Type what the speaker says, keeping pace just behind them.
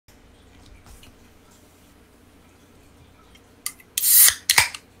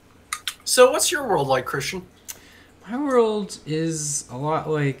So what's your world like, Christian? My world is a lot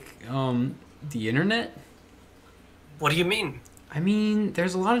like the internet. What do you mean? I mean,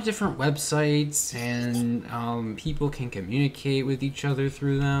 there's a lot of different websites, and people can communicate with each other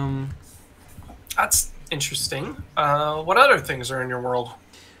through them. That's interesting. What other things are in your world?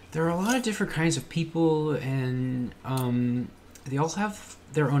 There are a lot of different kinds of people, and they all have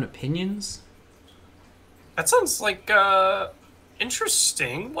their own opinions. That sounds like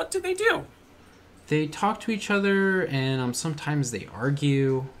interesting. What do they do? They talk to each other, and sometimes they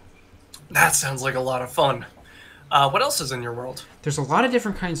argue. That sounds like a lot of fun. What else is in your world? There's a lot of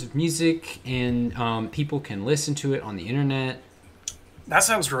different kinds of music, and people can listen to it on the internet. That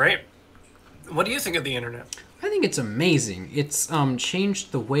sounds great. What do you think of the internet? I think it's amazing. It's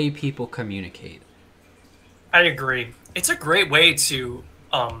changed the way people communicate. I agree. It's a great way to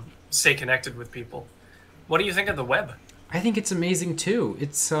stay connected with people. What do you think of the web? I think it's amazing too.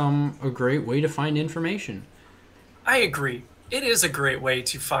 It's a great way to find information. I agree. It is a great way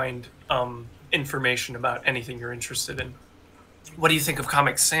to find information about anything you're interested in. What do you think of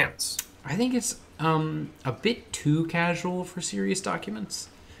Comic Sans? I think it's a bit too casual for serious documents.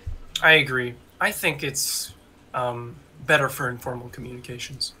 I agree. I think it's better for informal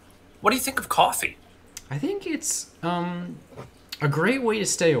communications. What do you think of coffee? I think it's a great way to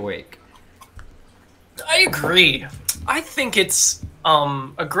stay awake. I agree. I think it's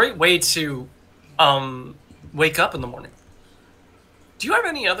a great way to wake up in the morning. Do you have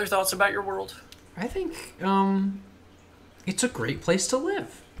any other thoughts about your world? I think it's a great place to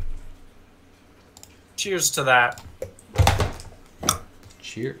live. Cheers to that.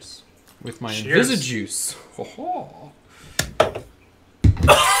 Cheers. With my Cheers. Invisa juice. Ho-ho.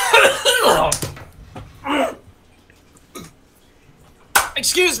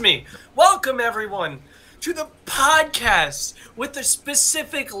 Excuse me. Welcome, everyone, to the podcast with the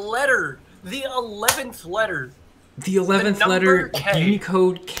specific letter, the 11th letter. The 11th The letter, K.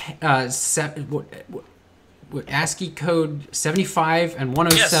 Unicode, ASCII code 75 and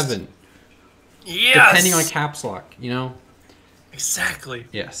 107. Yes. Depending on caps lock, you know? Exactly.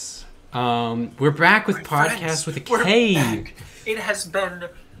 Yes. We're back with My PodKaSt friends, with a we're K. back. It has been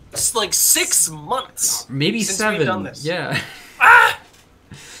like 6 months. Maybe since 7. We've done this. Yeah.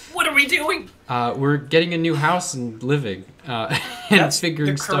 What are we doing? We're getting a new house and living and That's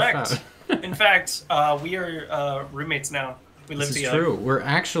figuring stuff correct. out. In fact, we are roommates now. We live This is together. true. We're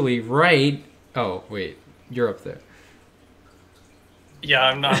actually right. Oh, wait. You're up there. Yeah,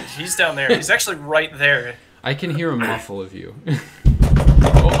 I'm not. He's down there. He's actually right there. I can hear a muffle of you.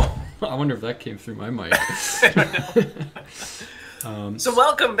 Oh, I wonder if that came through my mic. So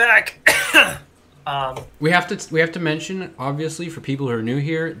welcome back. We have to mention, obviously, for people who are new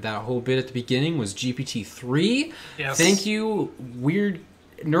here, that whole bit at the beginning was GPT-3. Yes. Thank you, Weird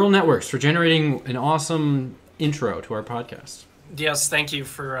Neural Networks, for generating an awesome intro to our podcast. Yes, thank you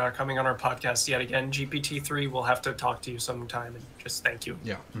for coming on our podcast yet again. GPT-3, we'll have to talk to you sometime and just thank you.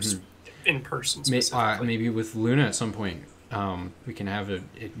 Yeah. Just in person specifically. Maybe with Luna at some point. We can have an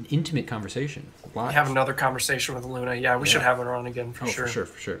intimate conversation. Live. Have another conversation with Luna. Yeah, we should have her on again for sure.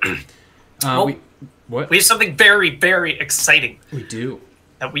 For sure. We have something very, very exciting We do.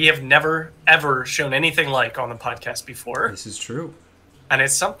 that we have never, ever shown anything like on the podcast before. This is true. And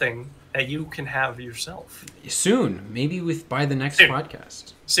it's something that you can have yourself. Soon, maybe by the next Soon.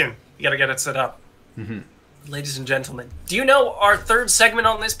 podcast. Soon. You got to get it set up. Ladies and gentlemen, do you know our third segment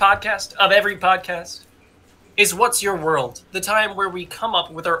on this podcast, of every podcast, is What's Your World? The time where we come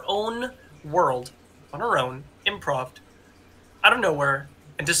up with our own world, on our own, improv, out of nowhere,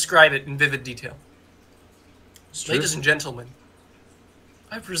 and describe it in vivid detail. It's true. Ladies and gentlemen,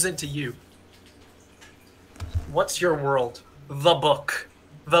 I present to you What's Your World? The book,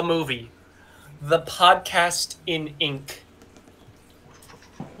 the movie, the podcast in ink.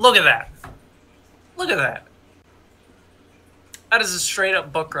 Look at that. Look at that. That is a straight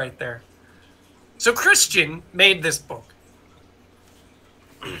up book right there. So Christian made this book.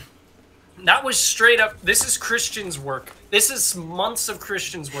 That was straight up, this is Christian's work. This is months of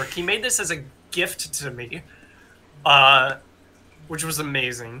Christian's work. He made this as a gift to me, which was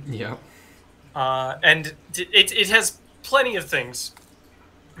amazing. Yeah. And it has plenty of things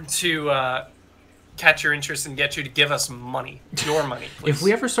to catch your interest and get you to give us money, your money, please. If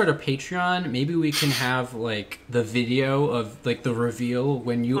we ever start a Patreon, maybe we can have like the video of like the reveal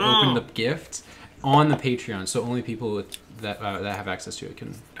when you open the gift on the Patreon, so only people that have access to it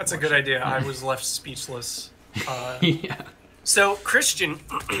can. That's a good idea. I was left speechless. Yeah. So Christian,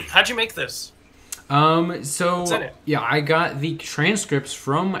 how'd you make this? So What's in it? yeah, I got the transcripts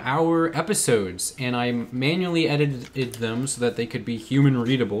from our episodes, and I manually edited them so that they could be human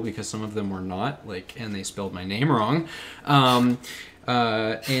readable because some of them were not, and they spelled my name wrong. And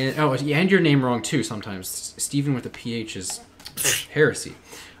your name wrong too sometimes. Stephen with a PH is heresy.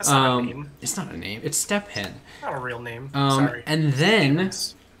 That's not a name. It's not a name. It's Stephen. Not a real name. Sorry. And then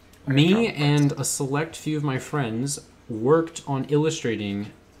me complex. and a select few of my friends worked on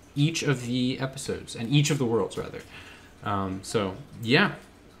illustrating each of the episodes and each of the worlds rather. So yeah.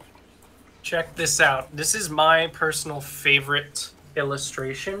 Check this out. This is my personal favorite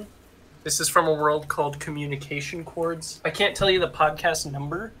illustration. This is from a world called Communication Chords. I can't tell you the podcast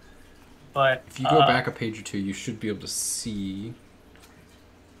number, but if you go back a page or two, you should be able to see.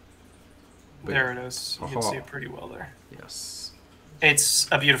 There it is. You can see it pretty well there. Yes. It's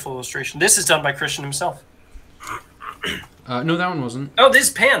a beautiful illustration. This is done by Christian himself. No, that one wasn't. Oh, this is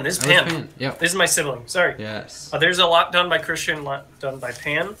Pan. This is That Pan. was Pan. Yep. This is my sibling. Sorry. Yes. There's a lot done by Christian, a lot done by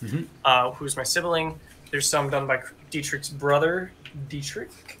Pan, who's my sibling. There's some done by Dietrich's brother,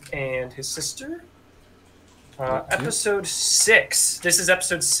 Dietrich, and his sister. Episode 6. This is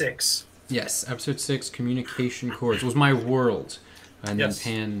episode 6. Yes, episode 6, Communication Chords, was my world. And Yes.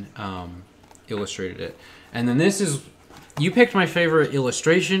 then Pan illustrated it. And then this is... You picked my favorite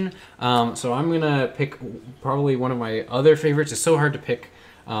illustration, so I'm going to pick probably one of my other favorites. It's so hard to pick,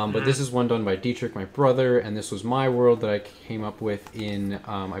 but this is one done by Dietrich, my brother, and this was my world that I came up with in,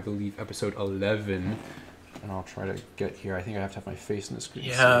 I believe, episode 11. And I'll try to get here. I think I have to have my face in the screen.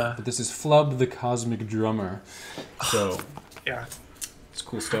 Yeah. But this is Flub the Cosmic Drummer. So, Yeah, it's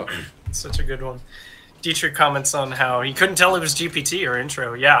cool stuff. such a good one. Dietrich comments on how he couldn't tell it was GPT or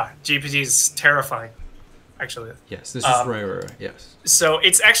intro. Yeah, GPT is terrifying, actually. Yes, this is right, yes. So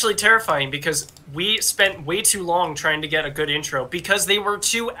it's actually terrifying because we spent way too long trying to get a good intro because they were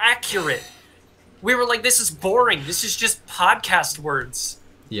too accurate. We were like, this is boring. This is just podcast words.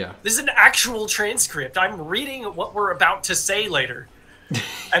 Yeah. This is an actual transcript. I'm reading what we're about to say later.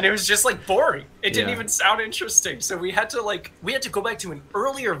 And it was just like boring. It didn't even sound interesting. So we had to go back to an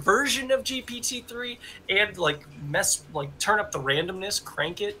earlier version of GPT-3 and turn up the randomness,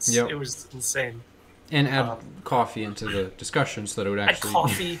 crank it. Yep. It was insane. And add coffee into the discussion so that it would actually... Add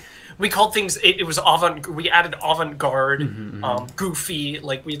coffee. We called things, it was we added avant-garde, goofy.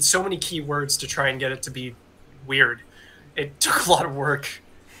 Like, we had so many keywords to try and get it to be weird. It took a lot of work.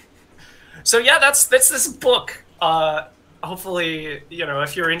 So yeah, that's this book. Hopefully,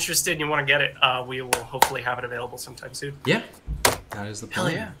 if you're interested and you want to get it, we will hopefully have it available sometime soon. Yeah, that is the plan.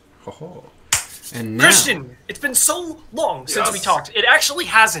 Hell yeah. Ho-ho. And now... Christian, it's been so long since we talked. It actually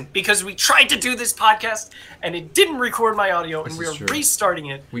hasn't, because we tried to do this podcast and it didn't record my audio, and we are restarting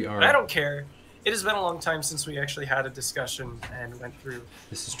it. We are. But I don't care. It has been a long time since we actually had a discussion and went through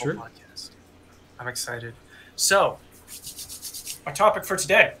this the whole podcast. I'm excited. So, our topic for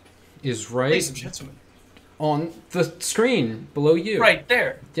today is right, ladies and gentlemen, on the screen below you. Right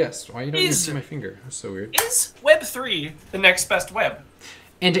there. Yes. Why you don't even see my finger? That's so weird. Is Web3 the next best web?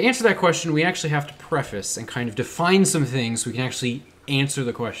 And to answer that question, we actually have to preface and kind of define some things so we can actually answer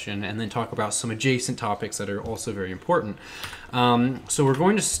the question and then talk about some adjacent topics that are also very important. So we're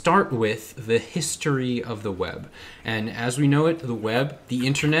going to start with the history of the web. And as we know it, the web, the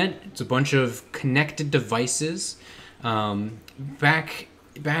internet, it's a bunch of connected devices. Back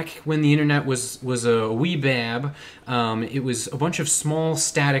when the internet was a wee bab, it was a bunch of small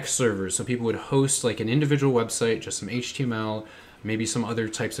static servers. So people would host like an individual website, just some HTML, maybe some other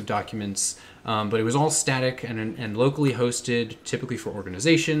types of documents, but it was all static and locally hosted, typically for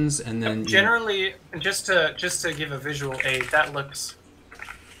organizations. And then generally, just to give a visual aid, that looks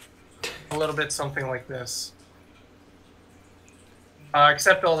a little bit something like this.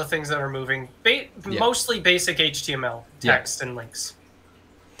 Except all the things that are moving, mostly basic HTML, text and links.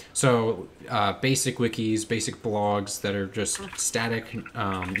 So basic wikis, basic blogs that are just static, you're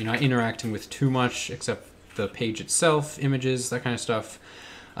not interacting with too much except the page itself, images, that kind of stuff.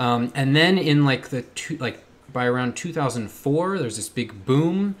 And then in by around 2004, there's this big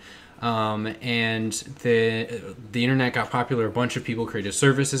boom, and the internet got popular. A bunch of people created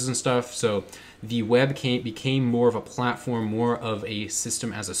services and stuff. So the web became more of a platform, more of a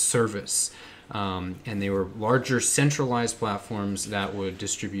system as a service. And they were larger centralized platforms that would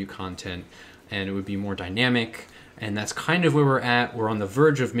distribute content, and it would be more dynamic. And that's kind of where we're at. We're on the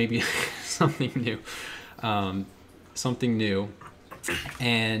verge of maybe something new.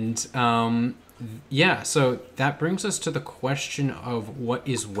 And so that brings us to the question of what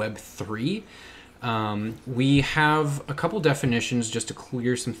is Web3. We have a couple definitions just to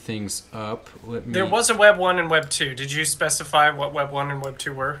clear some things up. There was a Web 1 and Web 2. Did you specify what Web 1 and Web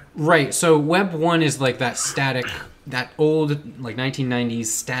 2 were? Right. So Web 1 is like that static, that old like 1990s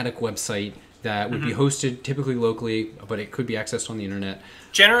static website that would be hosted typically locally, but it could be accessed on the internet.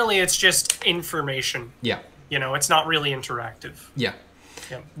 Generally, it's just information. Yeah. You know, it's not really interactive. Yeah.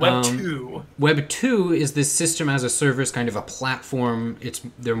 Yeah. Web 2. Web 2 is this system as a service, kind of a platform.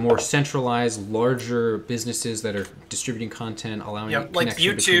 They're more centralized, larger businesses that are distributing content, allowing Like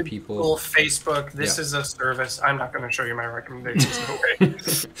connection between YouTube, people. Google, Facebook. This is a service. I'm not going to show you my recommendations. No way.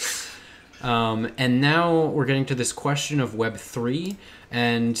 And now we're getting to this question of Web 3.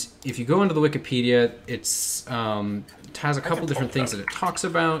 And if you go into the Wikipedia, it has a couple different things that it talks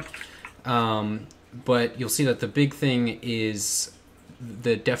about. But you'll see that the big thing is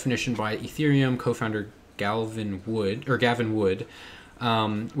the definition by Ethereum co-founder Gavin Wood,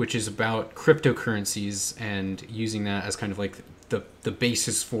 which is about cryptocurrencies and using that as kind of like the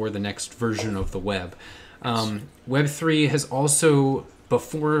basis for the next version of the web. Web3 has also,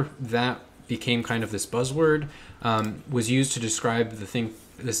 before that became kind of this buzzword, was used to describe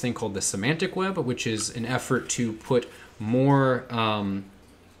this thing called the semantic web, which is an effort to put more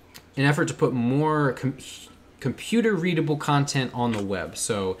computer readable content on the web.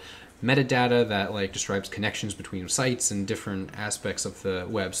 So metadata that like describes connections between sites and different aspects of the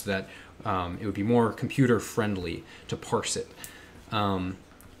web, so that it would be more computer friendly to parse it.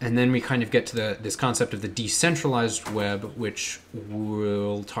 And then we kind of get to this concept of the decentralized web, which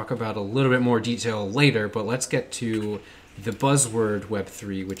we'll talk about a little bit more detail later, but let's get to the buzzword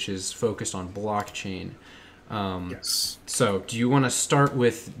Web3, which is focused on blockchain. Yes. So do you want to start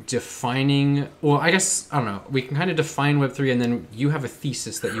with defining, well, I guess, I don't know, we can kind of define Web3 and then you have a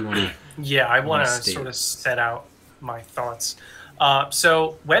thesis that you want to Yeah, I want to sort of set out my thoughts.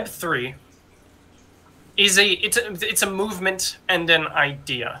 So Web3 is it's a movement and an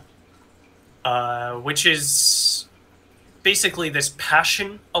idea, which is basically this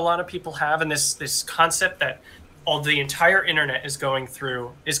passion a lot of people have, and this concept that all the entire internet is going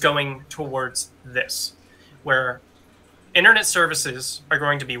towards this, where internet services are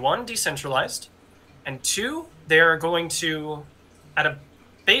going to be, one, decentralized, and two, they're going to, at a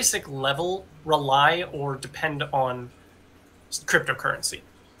basic level, rely or depend on cryptocurrency,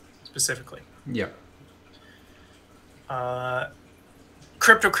 specifically. Yeah.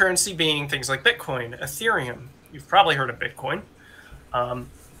 Cryptocurrency being things like Bitcoin, Ethereum. You've probably heard of Bitcoin.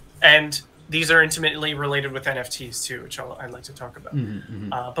 And these are intimately related with NFTs too, which I'd like to talk about.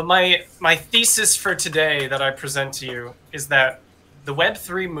 But my thesis for today that I present to you is that the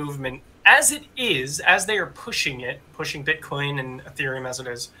Web3 movement, as they are pushing Bitcoin and Ethereum as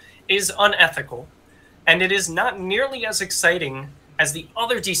it is unethical. And it is not nearly as exciting as the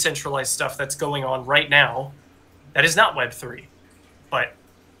other decentralized stuff that's going on right now that is not Web3, but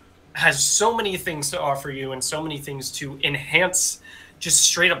has so many things to offer you and so many things to enhance just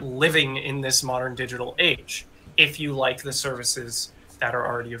straight up living in this modern digital age, if you like the services that are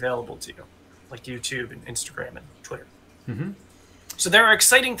already available to you, like YouTube and Instagram and Twitter. So there are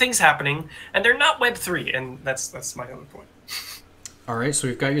exciting things happening, and they're not Web3, and that's my other point. All right, so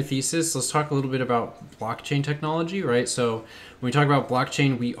we've got your thesis. Let's talk a little bit about blockchain technology, right? So when we talk about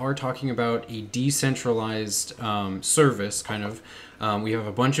blockchain, we are talking about a decentralized service, kind of. We have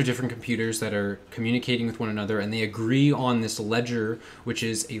a bunch of different computers that are communicating with one another, and they agree on this ledger, which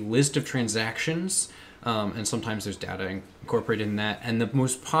is a list of transactions, and sometimes there's data incorporated in that. And the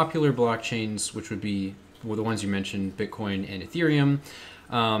most popular blockchains, which would be the ones you mentioned, Bitcoin and Ethereum,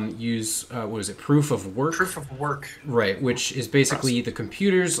 use proof of work? Proof of work. Right, which is basically the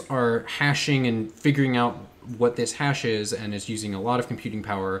computers are hashing and figuring out what this hash is, and is using a lot of computing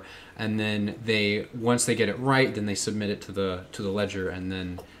power, and then once they get it right, then they submit it to the ledger, and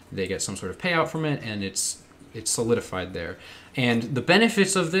then they get some sort of payout from it, and it's solidified there. And the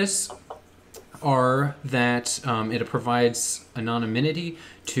benefits of this are that it provides anonymity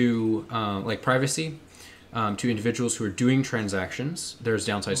to like privacy to individuals who are doing transactions. There's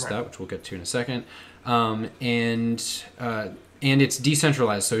downsides to that, which we'll get to in a second. And it's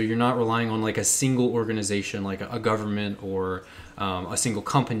decentralized, so you're not relying on like a single organization, like a government or a single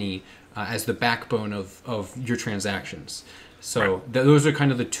company as the backbone of your transactions. So those are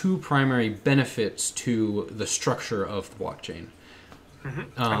kind of the two primary benefits to the structure of the blockchain.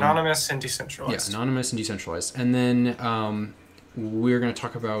 Anonymous and decentralized. Yeah, anonymous and decentralized. And then we're going to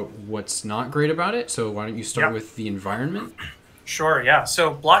talk about what's not great about it. So why don't you start with the environment? Sure, yeah.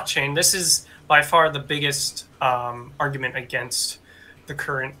 So blockchain, this is by far the biggest argument against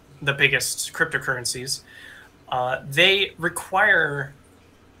the biggest cryptocurrencies. They require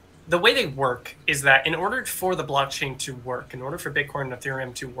the way they work is that in order for the blockchain to work, in order for Bitcoin and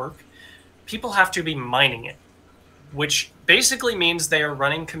Ethereum to work, people have to be mining it, which basically means they are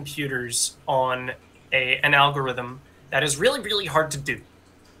running computers on an algorithm that is really, really hard to do.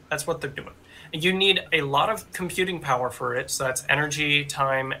 That's what they're doing. You need a lot of computing power for it. So that's energy,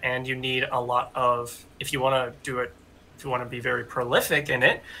 time, and you need a lot of, if you want to do it, if you want to be very prolific in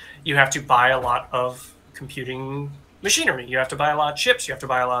it, you have to buy a lot of computing machinery. You have to buy a lot of chips. You have to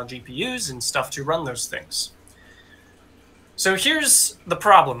buy a lot of GPUs and stuff to run those things. So here's the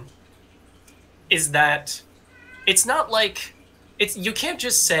problem, is that it's not like, you can't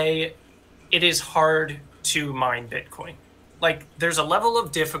just say it is hard to mine Bitcoin. Like, there's a level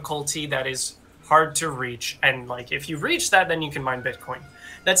of difficulty that is hard to reach, and like if you reach that, then you can mine Bitcoin.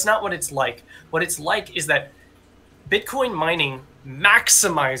 That's not what it's like. What it's like is that Bitcoin mining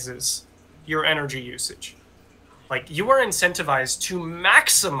maximizes your energy usage. Like, you are incentivized to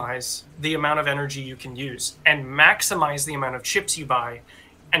maximize the amount of energy you can use, and maximize the amount of chips you buy,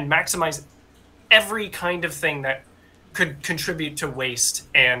 and maximize every kind of thing that could contribute to waste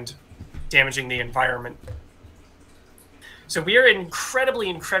and damaging the environment. So we are an incredibly,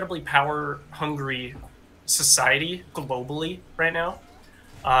 incredibly power-hungry society globally right now,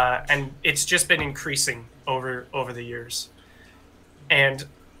 and it's just been increasing over the years. And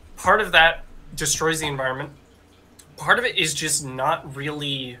part of that destroys the environment. Part of it is just not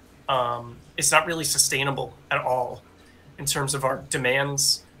really, it's not really sustainable at all in terms of our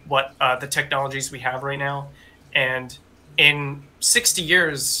demands, what the technologies we have right now. And in 60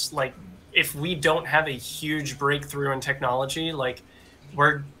 years, like, if we don't have a huge breakthrough in technology, like,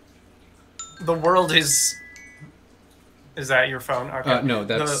 the world is that your phone? Okay. No,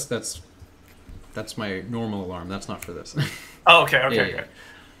 that's my normal alarm. That's not for this. Oh, okay, okay, Yeah,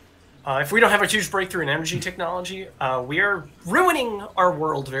 okay. If we don't have a huge breakthrough in energy technology, we are ruining our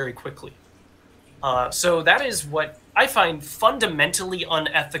world very quickly. So that is what I find fundamentally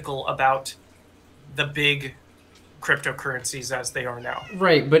unethical about the big cryptocurrencies as they are now.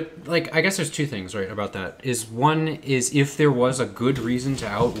 Right, but like, I guess there's two things, right, about that. Is one is, if there was a good reason to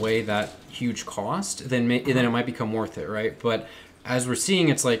outweigh that huge cost, then it might become worth it, right? But as we're seeing,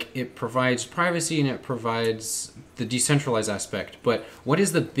 it's like it provides privacy and it provides the decentralized aspect. But what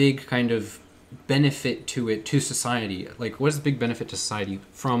is the big kind of benefit to it, to society? Like, what is the big benefit to society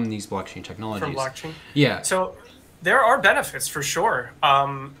from these blockchain technologies? From blockchain? Yeah. So there are benefits for sure.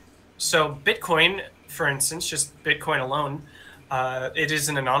 So Bitcoin, for instance, just Bitcoin alone, it is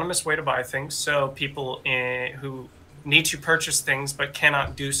an anonymous way to buy things. So people who need to purchase things but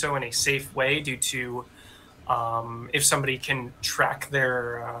cannot do so in a safe way due to if somebody can track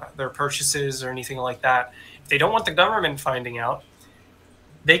their purchases or anything like that, if they don't want the government finding out,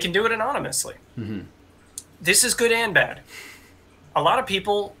 they can do it anonymously. Mm-hmm. This is good and bad. A lot of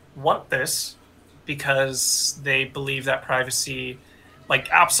people want this because they believe that privacy, like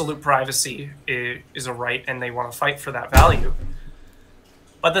absolute privacy, is a right, and they want to fight for that value.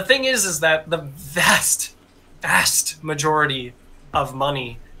 But the thing is that the vast majority of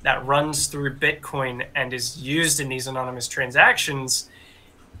money that runs through Bitcoin and is used in these anonymous transactions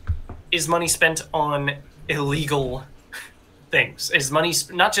is money spent on illegal things. Is money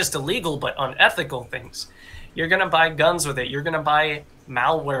not just illegal, but unethical things. You're going to buy guns with it. You're going to buy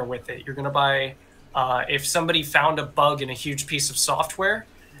malware with it. You're going to buy, if somebody found a bug in a huge piece of software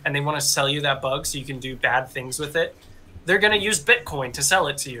and they want to sell you that bug so you can do bad things with it, they're going to use Bitcoin to sell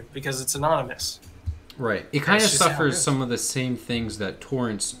it to you because it's anonymous. Right. It kind of suffers some of the same things that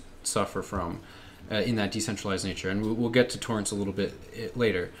torrents suffer from in that decentralized nature. And we'll get to torrents a little bit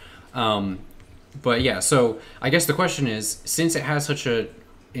later. But yeah, so I guess the question is, since it has such an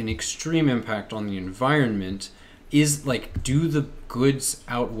extreme impact on the environment, do the goods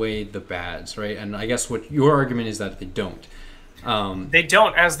outweigh the bads, right? And I guess what your argument is that they don't. They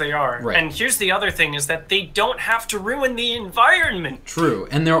don't, as they are. Right. And here's the other thing, is that they don't have to ruin the environment. True.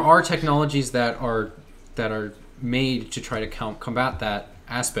 And there are technologies that are made to try to combat that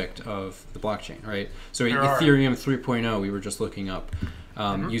aspect of the blockchain, right? So Ethereum 3.0, we were just looking up,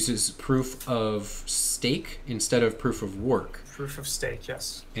 uses proof of stake instead of proof of work. Proof of stake,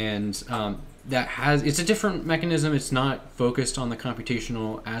 yes. And it's a different mechanism. It's not focused on the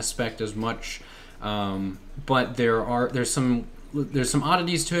computational aspect as much, but there's some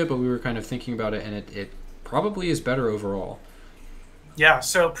oddities to it. But we were kind of thinking about it, and it probably is better overall. Yeah.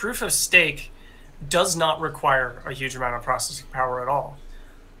 So proof of stake does not require a huge amount of processing power at all.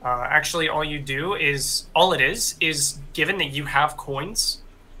 Actually, all it is given that you have coins,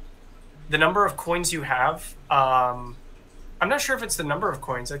 the number of coins you have, I'm not sure if it's the number of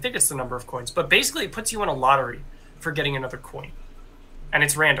coins. I think it's the number of coins, but basically it puts you in a lottery for getting another coin. and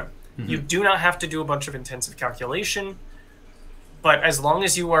it's random. You do not have to do a bunch of intensive calculation, but as long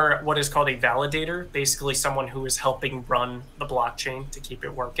as you are what is called a validator, basically someone who is helping run the blockchain to keep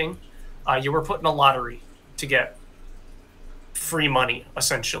it working, you were put in a lottery to get free money,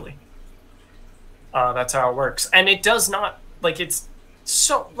 essentially. That's how it works. And it does not, like, it's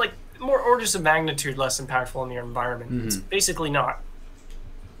so, like, more orders of magnitude less impactful in the environment. It's basically not.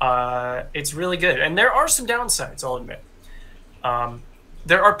 It's really good. And there are some downsides, I'll admit.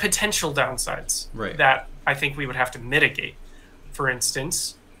 There are potential downsides that I think we would have to mitigate. For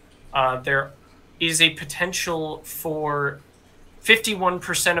instance, there is a potential for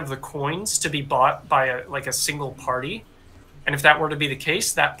 51% of the coins to be bought by a single party. And if that were to be the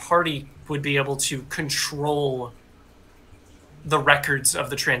case, that party would be able to control the records of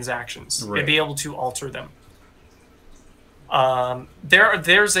the transactions. They'd be able to alter them.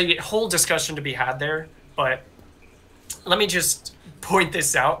 There's a whole discussion to be had there, but let me just point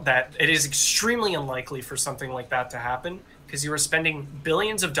this out that it is extremely unlikely for something like that to happen, because you are spending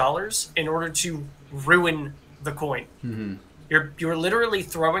billions of dollars in order to ruin the coin. You're literally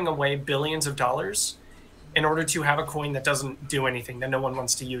throwing away billions of dollars in order to have a coin that doesn't do anything, that no one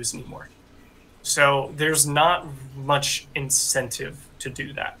wants to use anymore. So there's not much incentive to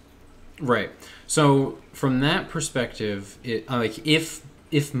do that. Right. So from that perspective, if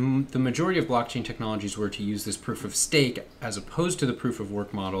the majority of blockchain technologies were to use this proof of stake as opposed to the proof of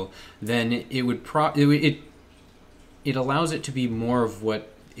work model, then it would it allows it to be more of what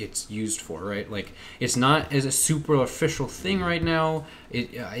it's used for, right? Like, it's not as a super official thing right now.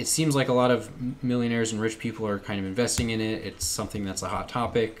 It seems like a lot of millionaires and rich people are kind of investing in it. It's something that's a hot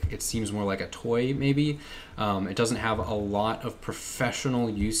topic. It seems more like a toy, maybe. It doesn't have a lot of professional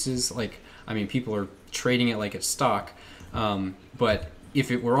uses. Like, I mean, people are trading it like it's stock. But if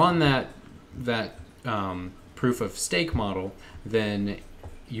it were on that proof of stake model, then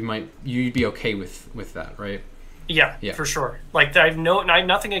you'd be okay with that, right? Yeah, for sure. Like, I have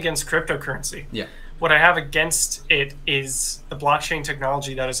nothing against cryptocurrency. Yeah. What I have against it is the blockchain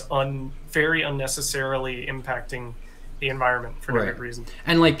technology that is very unnecessarily impacting the environment for no good reason.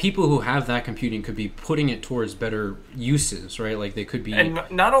 And like, people who have that computing could be putting it towards better uses, right? Like, they could be. And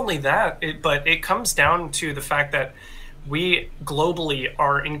not only that, but it comes down to the fact that we globally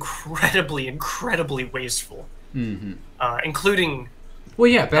are incredibly, incredibly wasteful, including. Well,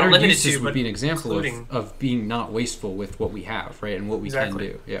 yeah, better uses would be an example of being not wasteful with what we have, right, and what we can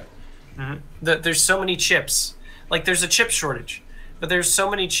do. Yeah. There's so many chips. Like, there's a chip shortage, but there's so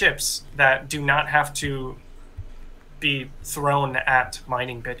many chips that do not have to be thrown at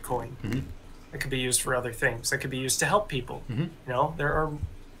mining Bitcoin. That could be used for other things. That could be used to help people. You know, there are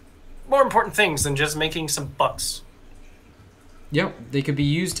more important things than just making some bucks. Yep, they could be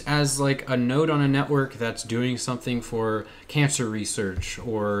used as like a node on a network that's doing something for cancer research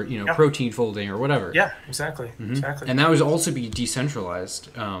or, you know, protein folding or whatever. Yeah, exactly. Exactly. And that would also be decentralized.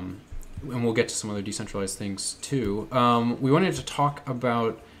 And we'll get to some other decentralized things too. We wanted to talk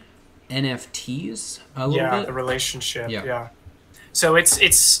about NFTs a little bit. Yeah, the relationship. Yeah. So it's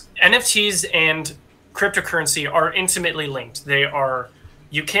NFTs and cryptocurrency are intimately linked.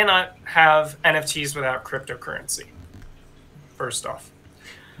 You cannot have NFTs without cryptocurrency. First off,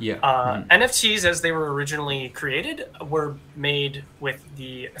 NFTs, as they were originally created, were made with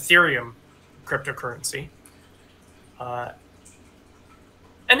the Ethereum cryptocurrency.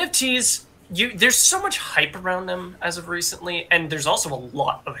 NFTs, there's so much hype around them as of recently, and there's also a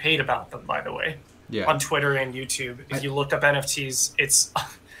lot of hate about them, by the way, on Twitter and YouTube. If you look up NFTs, it's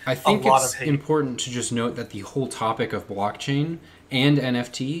I think it's important to just note that the whole topic of blockchain and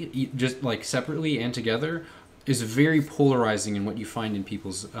NFT, just like separately and together, is very polarizing in what you find in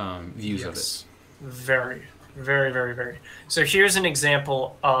people's views of it. Very, very, very, very. So here's an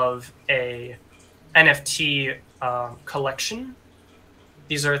example of a NFT collection.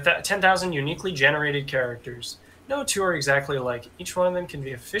 These are 10,000 uniquely generated characters. No two are exactly alike. Each one of them can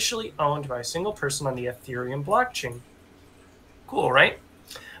be officially owned by a single person on the Ethereum blockchain. Cool, right?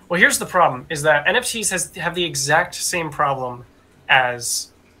 Well, here's the problem, is that NFTs have the exact same problem as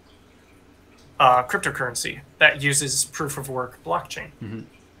cryptocurrency that uses proof of work blockchain.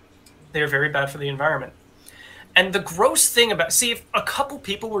 They are very bad for the environment. And the gross thing about, see, if a couple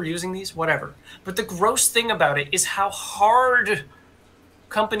people were using these, whatever. But the gross thing about it is how hard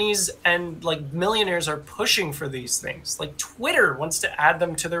companies and like millionaires are pushing for these things. Like, Twitter wants to add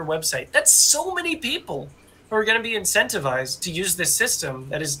them to their website. That's so many people who are going to be incentivized to use this system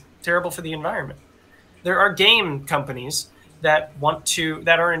that is terrible for the environment. There are game companies that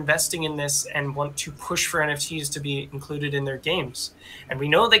are investing in this and want to push for NFTs to be included in their games. And we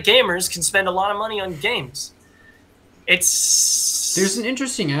know that gamers can spend a lot of money on games. There's an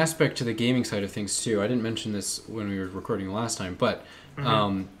interesting aspect to the gaming side of things too. I didn't mention this when we were recording the last time, but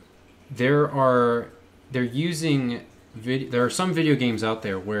there are some video games out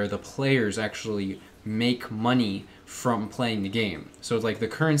there where the players actually make money from playing the game. So like the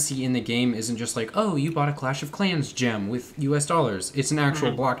currency in the game isn't just like, oh, you bought a Clash of Clans gem with US dollars. It's an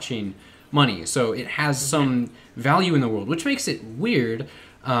actual blockchain money. So it has some value in the world, which makes it weird.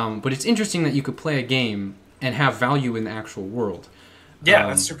 But it's interesting that you could play a game and have value in the actual world. Yeah,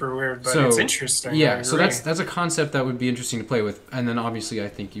 that's super weird, but it's interesting. Yeah, so that's a concept that would be interesting to play with. And then obviously I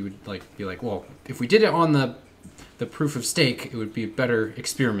think you would like be like, well, if we did it on the proof of stake, it would be a better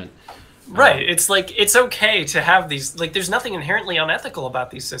experiment. Right. It's like, it's okay to have these, like, there's nothing inherently unethical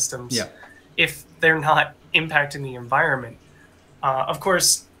about these systems if they're not impacting the environment. Of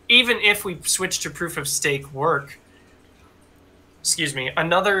course, even if we switch to proof of stake work,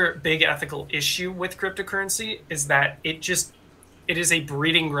 another big ethical issue with cryptocurrency is that it is a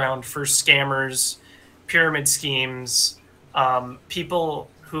breeding ground for scammers, pyramid schemes, people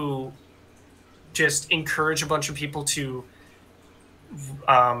who just encourage a bunch of people to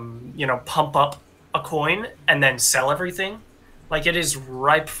pump up a coin and then sell everything. Like, it is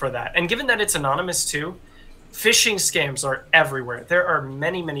ripe for that. And given that it's anonymous too, phishing scams are everywhere. There are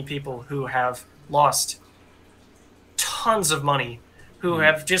many, many people who have lost tons of money, who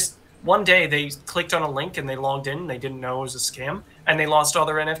have just one day they clicked on a link and they logged in and they didn't know it was a scam and they lost all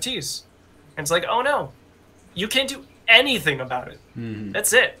their NFTs. And it's like, oh no, you can't do anything about it.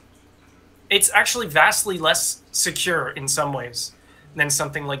 That's it. It's actually vastly less secure in some ways than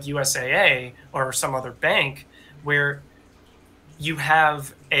something like USAA or some other bank, where you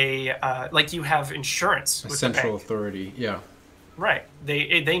have you have insurance with central authority. Right.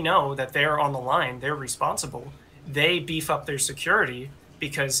 They know that they're on the line. They're responsible. They beef up their security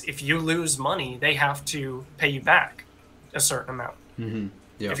because if you lose money, they have to pay you back a certain amount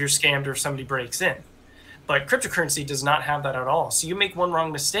if you're scammed or if somebody breaks in. But cryptocurrency does not have that at all. So you make one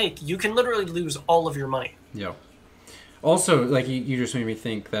wrong mistake, you can literally lose all of your money. Yeah. Also, like, you just made me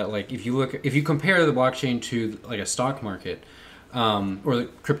think that, like, if you compare the blockchain to like a stock market, or the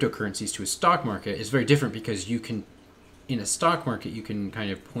cryptocurrencies to a stock market, it's very different because in a stock market, you can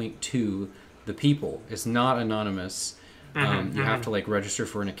kind of point to the people. It's not anonymous. You have to like register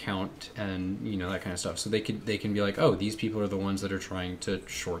for an account and that kind of stuff. So they can be like, oh, these people are the ones that are trying to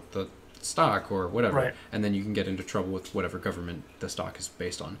short the stock or whatever, and then you can get into trouble with whatever government the stock is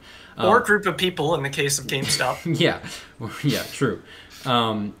based on, or a group of people in the case of GameStop. True.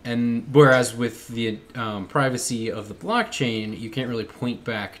 And whereas with the privacy of the blockchain, you can't really point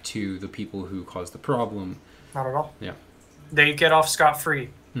back to the people who caused the problem. Not at all. Yeah, they get off scot-free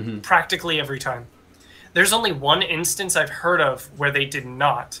practically every time. There's only one instance I've heard of where they did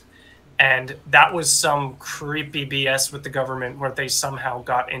not. And that was some creepy BS with the government where they somehow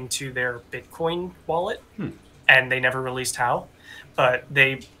got into their Bitcoin wallet and they never released how. But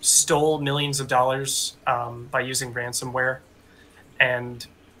they stole millions of dollars by using ransomware, and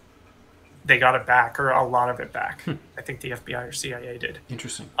they got it back, or a lot of it back. I think the FBI or CIA did.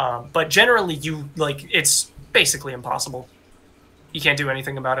 Interesting. But generally, it's basically impossible. You can't do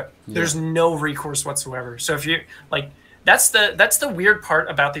anything about it. Yeah. There's no recourse whatsoever. So if you that's the weird part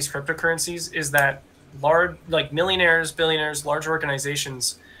about these cryptocurrencies, is that millionaires, billionaires, large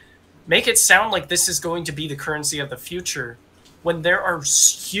organizations make it sound like this is going to be the currency of the future, when there are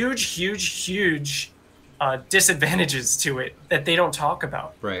huge disadvantages to it that they don't talk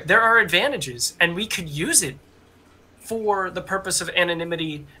about. Right. There are advantages, and we could use it for the purpose of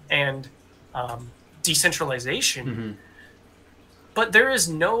anonymity and decentralization. But there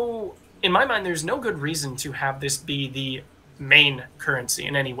is in my mind, there's no good reason to have this be the main currency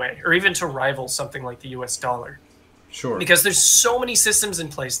in any way, or even to rival something like the US dollar. Sure. Because there's so many systems in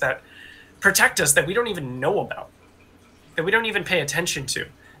place that protect us that we don't even know about, that we don't even pay attention to.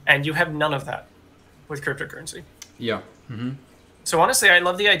 And you have none of that with cryptocurrency. Yeah. So honestly, I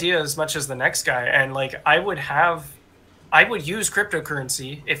love the idea as much as the next guy. And I would use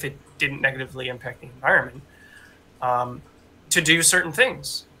cryptocurrency, if it didn't negatively impact the environment, to do certain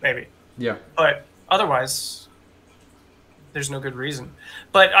things, maybe. Yeah. But otherwise, there's no good reason.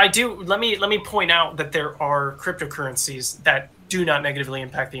 But let me point out that there are cryptocurrencies that do not negatively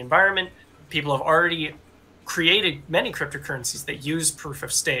impact the environment. People have already created many cryptocurrencies that use proof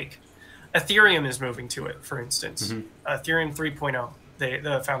of stake. Ethereum is moving to it, for instance. Ethereum 3.0.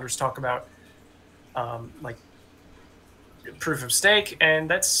 The founders talk about proof of stake, and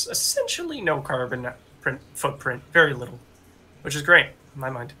that's essentially no carbon footprint, very little, which is great in my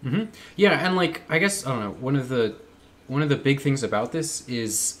mind. Yeah, and I guess, I don't know, one of the big things about this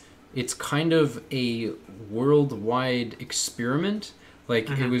is it's kind of a worldwide experiment. Like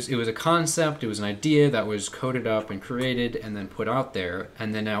it was a concept, it was an idea that was coded up and created and then put out there,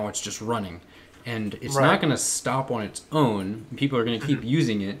 and then now it's just running. And it's not going to stop on its own. People are going to keep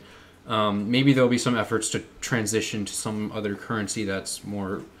using it. Maybe there'll be some efforts to transition to some other currency that's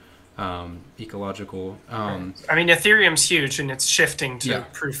more ecological. I mean, Ethereum's huge, and it's shifting to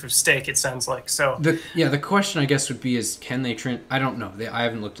proof of stake, it sounds like. So the question, I guess, would be is can they I don't know. I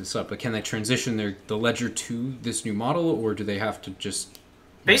haven't looked this up, but can they transition the ledger to this new model, or do they have to just...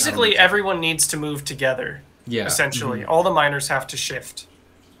 Basically, everyone needs to move together, essentially. All the miners have to shift.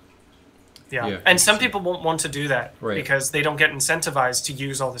 And some people won't want to do that because they don't get incentivized to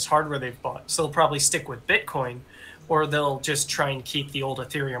use all this hardware they've bought. So they'll probably stick with Bitcoin, or they'll just try and keep the old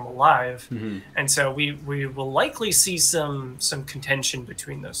Ethereum alive. And so we will likely see some contention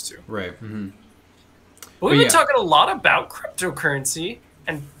between those two. Right. But we've been talking a lot about cryptocurrency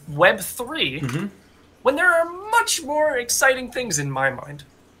and Web3 when there are much more exciting things in my mind.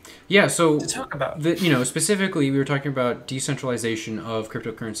 Yeah, so to talk about. Specifically, we were talking about decentralization of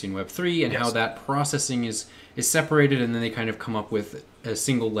cryptocurrency in Web3 and how that processing is separated, and then they kind of come up with a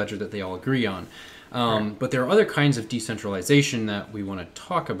single ledger that they all agree on. But there are other kinds of decentralization that we want to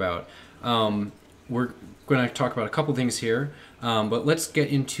talk about. We're going to talk about a couple things here, but let's get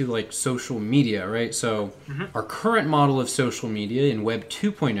into like social media, right? So our current model of social media in Web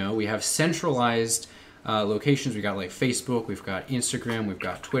 2.0, we have centralized locations. We got like Facebook, we've got Instagram, we've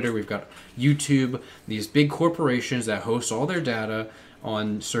got Twitter, we've got YouTube, these big corporations that host all their data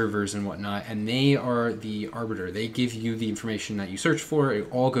on servers and whatnot, and they are the arbiter. They give you the information that you search for. It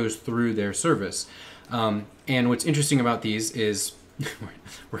all goes through their service. And what's interesting about these is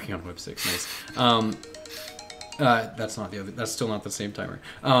working on Web 6, nice. That's still not the same timer.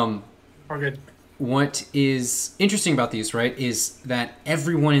 We're good. What is interesting about these, right, is that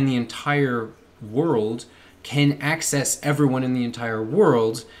everyone in the entire world can access everyone in the entire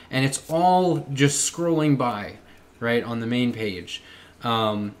world, and it's all just scrolling by, right, on the main page.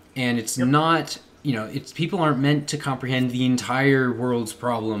 And it's not, it's people aren't meant to comprehend the entire world's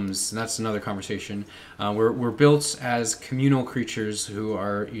problems. And that's another conversation. We're built as communal creatures who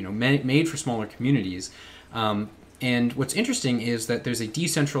are, made for smaller communities. And what's interesting is that there's a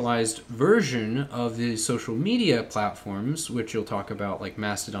decentralized version of the social media platforms, which you'll talk about, like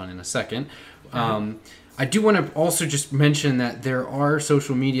Mastodon, in a second. I do want to also just mention that there are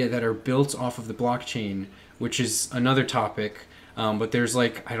social media that are built off of the blockchain, which is another topic. But there's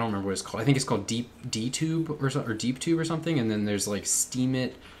like, I don't remember what it's called. I think it's called DTube or DeepTube or something. And then there's like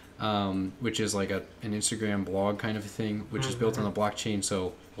Steemit, which is like an Instagram blog kind of a thing, which is built on the blockchain.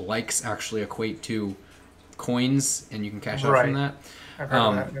 So likes actually equate to coins, and you can cash out from that. I've heard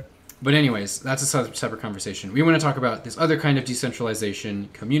of that. But anyways, that's a separate conversation. We want to talk about this other kind of decentralization,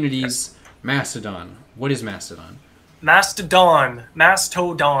 communities. Mastodon. What is Mastodon? Mastodon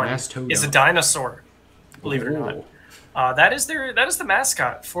is a dinosaur, believe it or not. That is the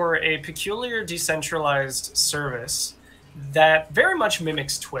mascot for a peculiar decentralized service that very much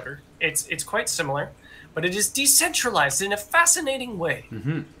mimics Twitter. It's quite similar, but it is decentralized in a fascinating way.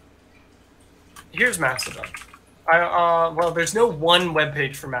 Here's Mastodon. Well, there's no one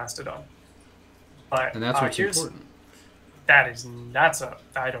webpage for Mastodon, but and that's what's important. I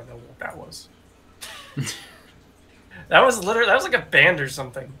don't know what that was. that was like a band or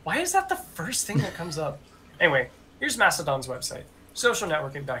something. Why is that the first thing that comes up? Anyway, here's Mastodon's website. Social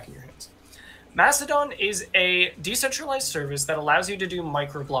networking back in your hands. Mastodon is a decentralized service that allows you to do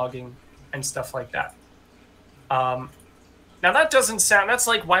microblogging and stuff like that. Now that doesn't sound, that's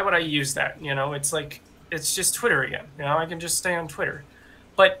like, why would I use that? It's like, it's just Twitter again. I can just stay on Twitter.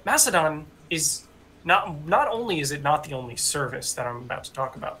 But Mastodon is not only is it not the only service that I'm about to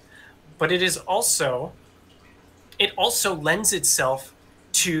talk about, but it also lends itself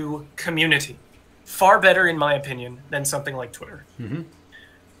to community far better, in my opinion, than something like Twitter.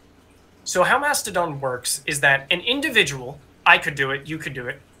 So how Mastodon works is that an individual, I could do it, you could do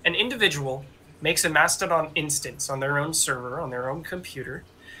it, an individual makes a Mastodon instance on their own server, on their own computer,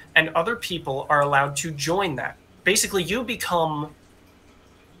 and other people are allowed to join that. Basically, you become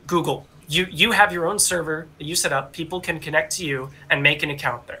Google. You have your own server that you set up. People can connect to you and make an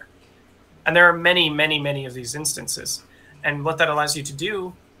account there. And there are many, many, many of these instances. And what that allows you to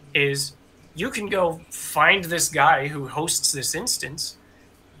do is you can go find this guy who hosts this instance,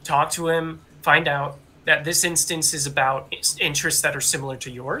 talk to him, find out that this instance is about interests that are similar to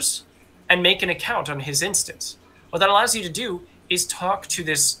yours, and make an account on his instance. What that allows you to do is talk to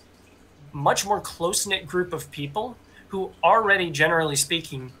this much more close-knit group of people who already, generally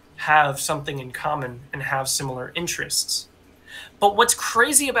speaking, have something in common and have similar interests. But what's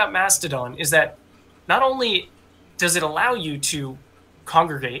crazy about Mastodon is that not only does it allow you to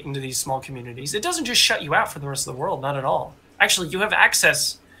congregate into these small communities, it doesn't just shut you out from the rest of the world, not at all. Actually, you have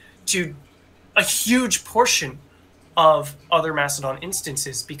access to a huge portion of other Mastodon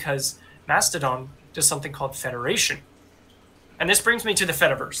instances because Mastodon does something called federation. And this brings me to the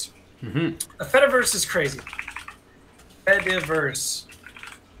Fediverse. The Fediverse is crazy. Fediverse.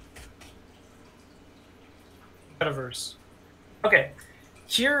 Okay,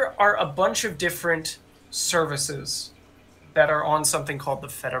 here are a bunch of different services that are on something called the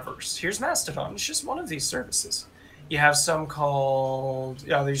Fediverse. Here's Mastodon. It's just one of these services. You have some called,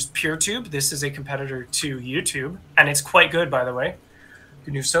 there's PeerTube. This is a competitor to YouTube, and it's quite good, by the way.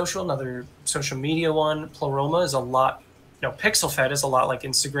 GNU Social, another social media one. Pleroma is a lot, PixelFed is a lot like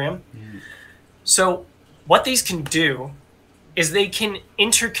Instagram. So what these can do is they can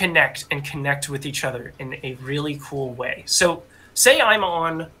interconnect and connect with each other in a really cool way. So say I'm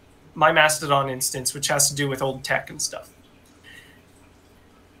on my Mastodon instance, which has to do with old tech and stuff.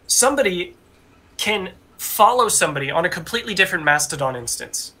 Somebody can follow somebody on a completely different Mastodon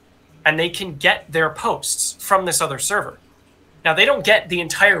instance, and they can get their posts from this other server. Now, they don't get the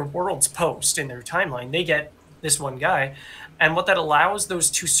entire world's post in their timeline. They get this one guy. And what that allows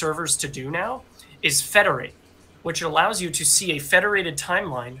those two servers to do now is federate, which allows you to see a federated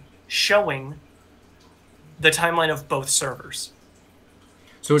timeline showing the timeline of both servers.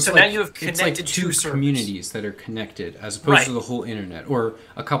 So it's now you have connected it's like two servers. Communities that are connected as opposed to the whole internet, or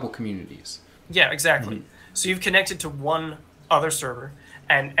a couple communities. Yeah, exactly. So you've connected to one other server,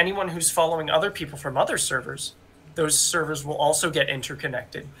 and anyone who's following other people from other servers, those servers will also get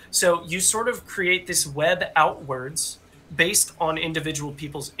interconnected. So you sort of create this web outwards based on individual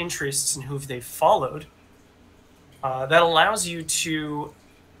people's interests and who they've followed. That allows you to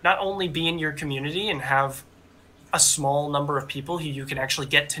not only be in your community and have a small number of people who you can actually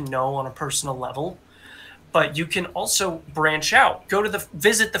get to know on a personal level, but you can also branch out,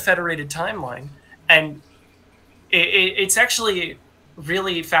 visit the federated timeline, and it's actually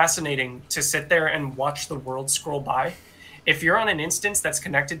really fascinating to sit there and watch the world scroll by. If you're on an instance that's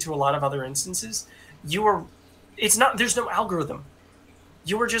connected to a lot of other instances, there's no algorithm.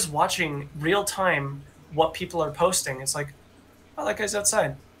 You are just watching real time what people are posting. It's like, oh, that guy's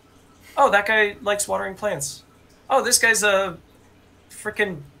outside. Oh, that guy likes watering plants. Oh, this guy's a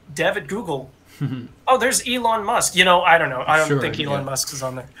freaking dev at Google. Oh, there's Elon Musk. I don't know. I don't think Elon Musk is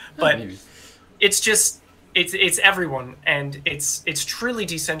on there. But it's just, it's everyone, and it's truly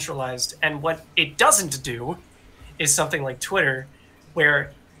decentralized. And what it doesn't do is something like Twitter,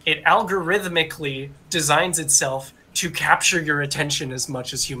 where it algorithmically designs itself to capture your attention as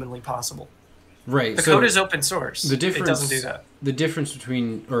much as humanly possible. Right. The code is open source. It doesn't do that. The difference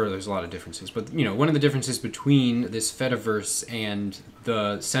between, or there's a lot of differences, but one of the differences between this Fediverse and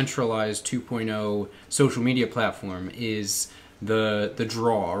the centralized 2.0 social media platform is the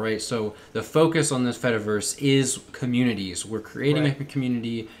draw, right? So the focus on this Fediverse is communities. We're creating a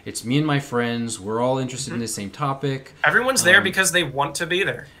community. It's me and my friends. We're all interested in the same topic. Everyone's there because they want to be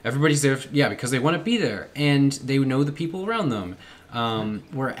there. Everybody's there, because they want to be there, and they know the people around them.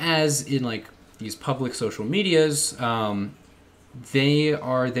 Whereas in these public social medias, they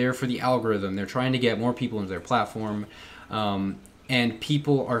are there for the algorithm. They're trying to get more people into their platform, and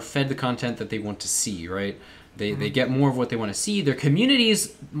people are fed the content that they want to see, right? They get more of what they want to see. Their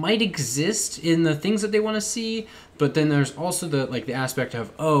communities might exist in the things that they want to see, but then there's also the aspect of,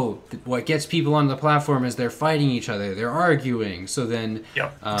 what gets people on the platform is they're fighting each other, they're arguing. So then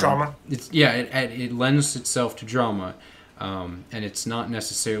drama. It lends itself to drama. And it's not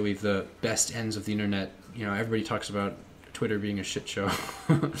necessarily the best ends of the internet. Everybody talks about Twitter being a shit show.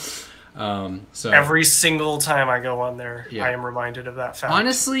 So every single time I go on there, I am reminded of that fact.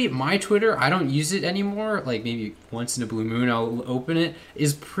 Honestly, my Twitter, I don't use it anymore. Maybe once in a blue moon I'll open it.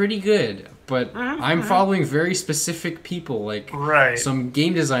 Is pretty good, but I'm following very specific people, some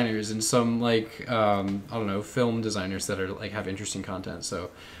game designers and some I don't know, film designers that are have interesting content.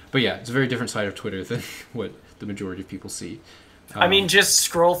 So, but yeah, it's a very different side of Twitter than what the majority of people see. Just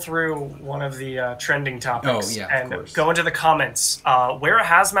scroll through one of the trending topics and go into the comments. Wear a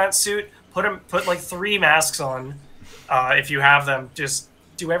hazmat suit. Put 3 masks on if you have them. Just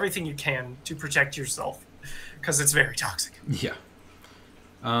do everything you can to protect yourself, because it's very toxic. Yeah.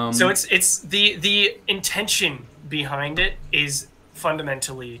 So it's the intention behind it is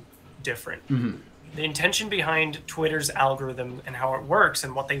fundamentally different. The intention behind Twitter's algorithm and how it works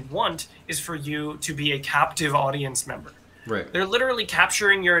and what they want is for you to be a captive audience member. Right. They're literally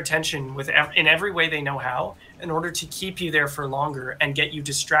capturing your attention in every way they know how in order to keep you there for longer and get you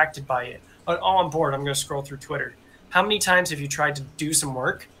distracted by it. Oh, I'm bored. I'm going to scroll through Twitter. how many times have you tried to do some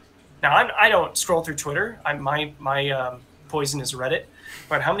work? Now, I don't scroll through Twitter. My poison is Reddit.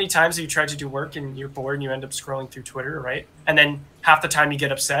 But how many times have you tried to do work and you're bored and you end up scrolling through Twitter, right? And then half the time you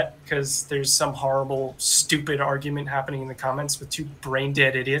get upset because there's some horrible, stupid argument happening in the comments with two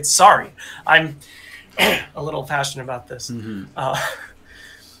brain-dead idiots. Sorry, I'm a little passionate about this.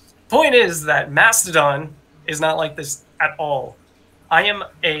 Point is that Mastodon is not like this at all. I am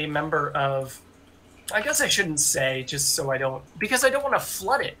a member of, I guess I shouldn't say just so I don't, because I don't want to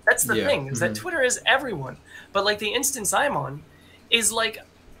flood it. That's the thing, is that Twitter is everyone. But like the instance I'm on is like,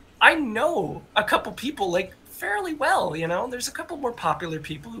 I know a couple people like fairly well, you know, there's a couple more popular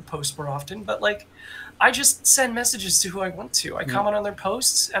people who post more often, but like, I just send messages to who I want to. I comment on their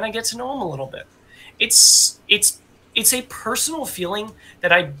posts and I get to know them a little bit. It's a personal feeling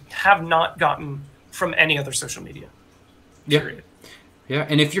that I have not gotten from any other social media. Period. Yeah,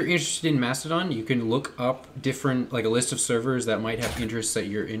 and if you're interested in Mastodon, you can look up different, like a list of servers that might have interests that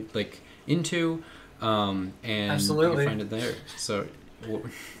you're into, and Absolutely. you can find it there. So,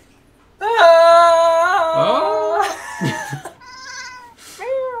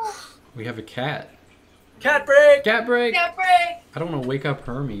 we have a cat. Cat break. Cat break. Cat break. I don't want to wake up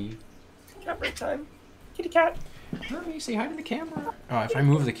Hermie. Cat break time. Kitty cat. Hermie, say hi to the camera. Oh, if I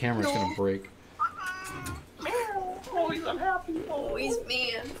move the camera, it's gonna break. Oh, he's unhappy. Oh, he's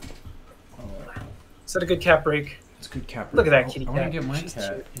man. Is that a good cat break? It's a good cat break. Look at that kitty I want cat. to get my She's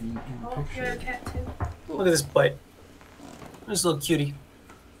cat in the Oh, you're a picture. cat too. Look at this butt. This little cutie.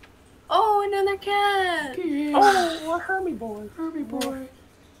 Oh, another cat. Oh, a Hermie boy. Hermie boy.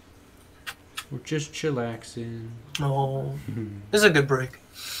 We're just chillaxing. Oh, this is a good break.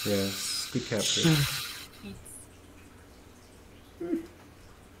 Yes, good cat break.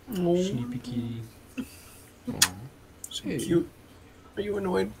 Sleepy kitty. Oh. So cute. Are you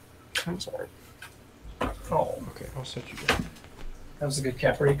annoyed? I'm sorry. Oh, Okay, I'll set you down. that was a good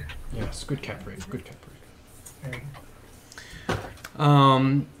cat break. Yes, good cat break. Good cat break.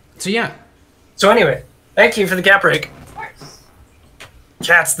 Very- So yeah. So anyway, thank you for the cat break. Of course.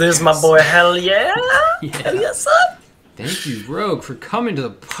 Cats, this is my boy. Hell yeah. Hell yes, sir. Thank you, Rogue, for coming to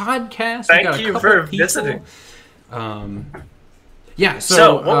the podcast. Thank We got a you couple for people. visiting. Yeah,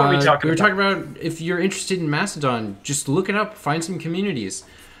 So, what were we talking about? We were talking about if you're interested in Mastodon, just look it up, find some communities.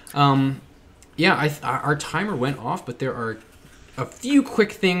 Yeah, our timer went off, but there are a few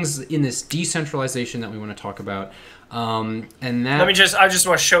quick things in this decentralization that we want to talk about. And that I just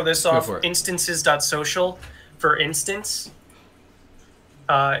want to show this off. for it. Instances.social, for instance,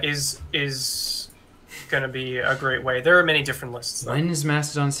 is going to be a great way. There are many different lists, though. When is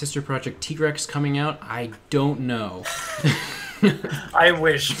Mastodon's sister project Tigrex coming out? I don't know. I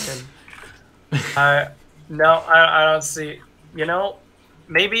wish. No, I don't see. You know,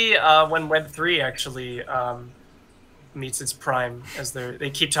 maybe when Web3 actually meets its prime, as they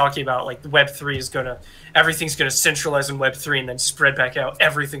keep talking about, like Web3 is everything's gonna centralize in Web3 and then spread back out.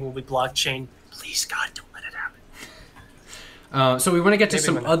 Everything will be blockchain. Please, God, don't let it happen. So we want to get to Maybe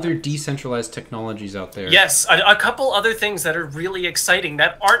some when that other decentralized technologies out there. Yes, a couple other things that are really exciting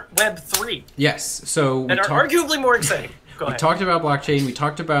that aren't Web3 Yes. So that are arguably more exciting. Go We ahead. talked about blockchain. We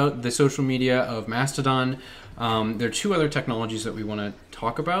talked about the social media of Mastodon. There are two other technologies that we want to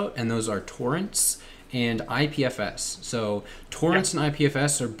talk about, and those are torrents and IPFS. So torrents and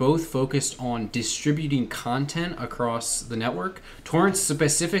IPFS are both focused on distributing content across the network. Torrents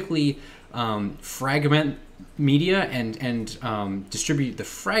specifically fragment media and distribute the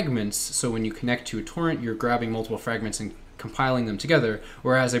fragments. So when you connect to a torrent, you're grabbing multiple fragments and compiling them together,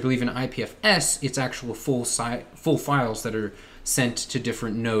 whereas I believe in IPFS, it's actual full files that are sent to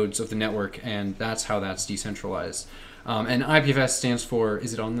different nodes of the network, and that's how that's decentralized. And IPFS stands for,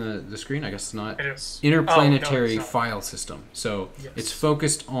 is it on the screen? I guess it's not. It is. Interplanetary Oh, no, it's not. File System. So Yes. it's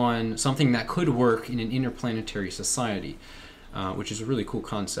focused on something that could work in an interplanetary society, which is a really cool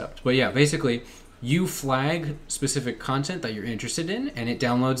concept. But yeah, basically, you flag specific content that you're interested in, and it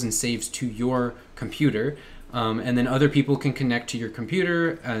downloads and saves to your computer. And then other people can connect to your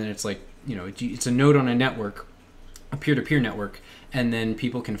computer, and it's like, you know, it's a node on a network, a peer-to-peer network, and then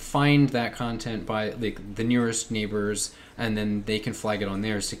people can find that content by like the nearest neighbors, and then they can flag it on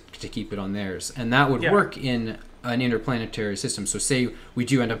theirs to keep it on theirs. And that would work in an interplanetary system. So say we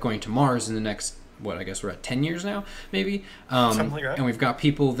do end up going to Mars in the next, what, I guess we're at 10 years now, maybe? Something like that. And we've got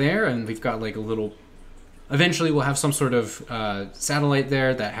people there, and we've got like a little... Eventually, we'll have some sort of satellite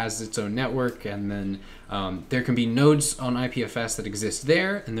there that has its own network, and then there can be nodes on IPFS that exist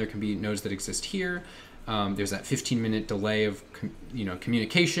there, and there can be nodes that exist here. There's that 15-minute delay of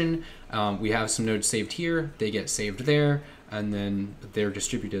communication. We have some nodes saved here; they get saved there, and then they're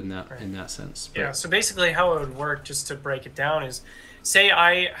distributed in that sense. But, yeah. So basically, how it would work, just to break it down, is say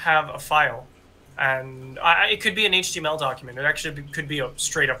I have a file, and it could be an HTML document. It actually could be a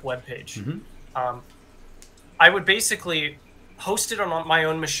straight up web page. Mm-hmm. I would basically host it on my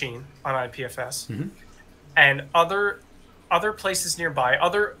own machine on IPFS, Mm-hmm. and other places nearby,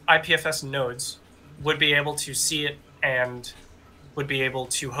 other IPFS nodes would be able to see it and would be able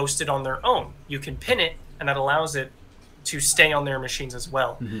to host it on their own. You can pin it, and that allows it to stay on their machines as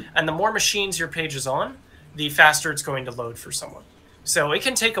well. Mm-hmm. And the more machines your page is on, the faster it's going to load for someone. So it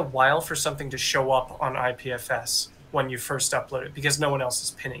can take a while for something to show up on IPFS when you first upload it, because no one else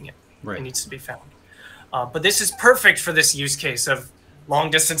is pinning it. Right. It needs to be found. But this is perfect for this use case of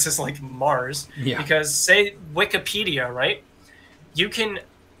long distances like Mars. Yeah. Because say Wikipedia, right? You can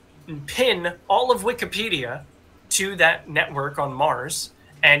pin all of Wikipedia to that network on Mars,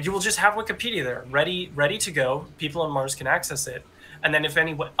 and you will just have Wikipedia there, ready to go. People on Mars can access it. And then if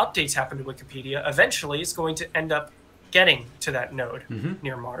any updates happen to Wikipedia, eventually it's going to end up getting to that node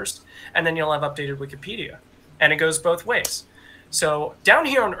near Mars. And then you'll have updated Wikipedia. And it goes both ways. So down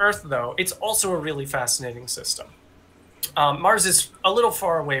here on Earth, though, it's also a really fascinating system. Mars is a little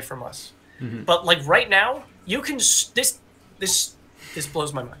far away from us. But like right now, you can... This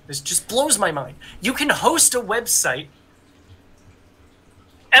blows my mind. This just blows my mind. You can host a website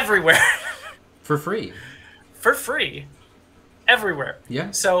everywhere. For free. For free. Everywhere.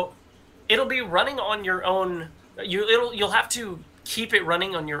 Yeah. So it'll be running on your own... You'll have to keep it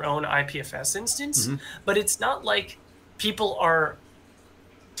running on your own IPFS instance, but it's not like people are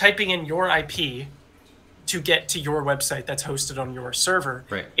typing in your IP to get to your website that's hosted on your server.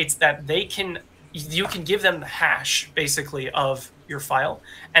 Right. It's that you can give them the hash, basically, of your file,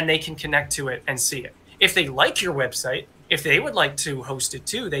 and they can connect to it and see it. If they like your website, if they would like to host it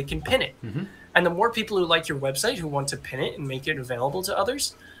too, they can pin it. And the more people who like your website, who want to pin it and make it available to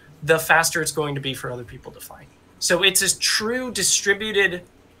others, the faster it's going to be for other people to find. So it's a true distributed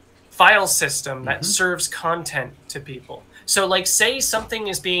file system that serves content to people. So like say something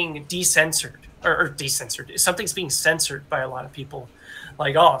is being decensored, or decensored, something's being censored by a lot of people.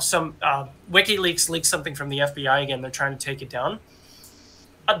 Like, oh, some WikiLeaks leaked something from the FBI again. They're trying to take it down.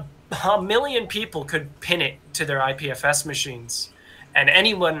 A million people could pin it to their IPFS machines, and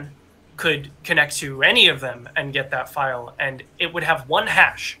anyone could connect to any of them and get that file. And it would have one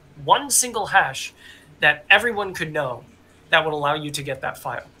hash, one single hash that everyone could know that would allow you to get that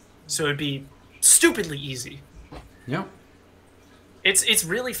file. So it'd be stupidly easy. Yeah. It's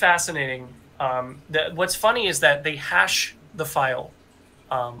really fascinating. What's funny is that they hash the file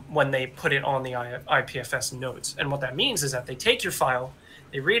when they put it on the IPFS nodes. And what that means is that they take your file,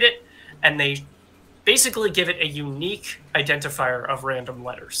 they read it, and they basically give it a unique identifier of random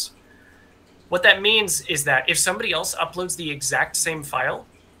letters. What that means is that if somebody else uploads the exact same file,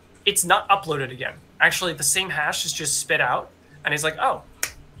 it's not uploaded again. Actually, the same hash is just spit out, and it's like, oh,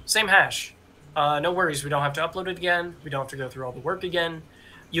 same hash. No worries, we don't have to upload it again. We don't have to go through all the work again.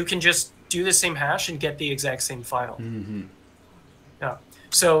 You can just do the same hash and get the exact same file. Yeah.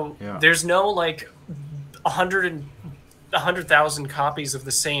 So there's no like 100,000 copies of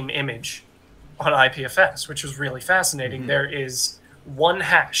the same image on IPFS, which was really fascinating. There is one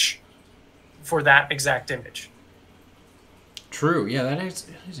hash for that exact image. True. Yeah, that is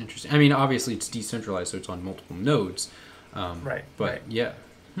interesting. I mean, obviously it's decentralized, so it's on multiple nodes. Right. But yeah.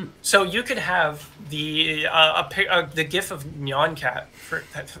 So you could have the GIF of Nyan Cat, for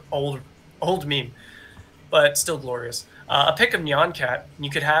that old meme, but still glorious. A pic of Nyan Cat. You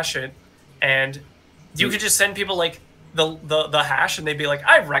could hash it, and you could just send people like the hash, and they'd be like,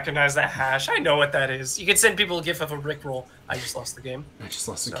 "I recognize that hash. I know what that is." You could send people a GIF of a Rickroll. I just lost the game. I just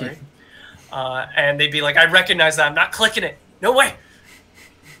lost the game. And they'd be like, "I recognize that. I'm not clicking it. No way."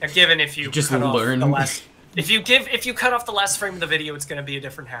 And given if you just cut learn off the last, if you cut off the last frame of the video, it's going to be a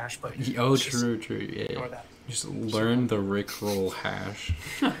different hash. But true. Yeah. Just learn the Rickroll hash.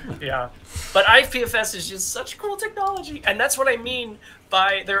 Yeah, but IPFS is just such cool technology, and that's what I mean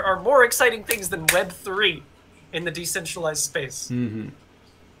by there are more exciting things than Web3 in the decentralized space.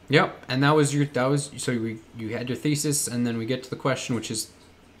 Yep, and that was so you had your thesis, and then we get to the question, which is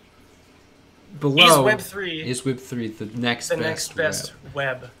below: Is Web3 the next best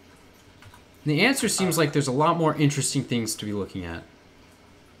web? And the answer seems like there's a lot more interesting things to be looking at.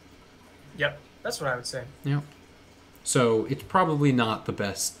 Yep, that's what I would say. Yeah. So it's probably not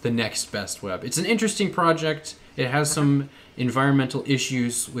the next best web. It's an interesting project. It has some environmental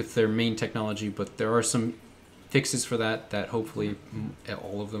issues with their main technology, but there are some fixes for that hopefully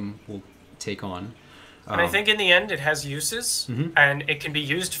all of them will take on. And I think in the end it has uses, and it can be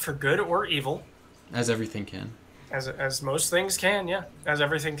used for good or evil. As everything can. as most things can, yeah, as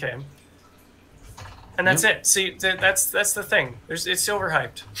everything can. And that's it. See, that's the thing. It's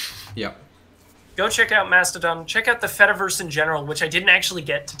overhyped. Yep. Go check out Mastodon. Check out the Fediverse in general, which I didn't actually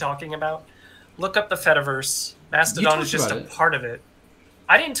get to talking about. Look up the Fediverse. Mastodon is just a part of it.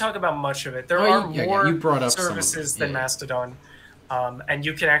 I didn't talk about much of it. There are more you brought up services than Mastodon, and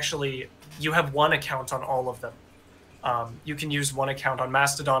you can actually have one account on all of them. You can use one account on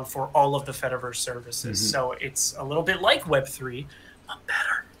Mastodon for all of the Fediverse services. So it's a little bit like Web3, but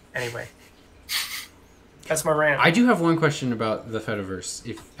better. Anyway, that's my rant. I do have one question about the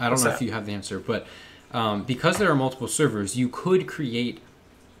Fediverse. I don't know if you have the answer, but because there are multiple servers, you could create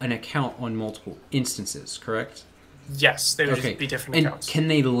an account on multiple instances, correct? Yes, they would just be different accounts. Can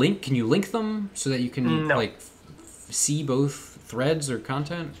they link? Can you link them so that you can see both threads or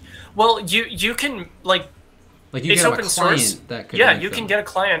content? Well, you can you it's can open have a source. client that could you can get a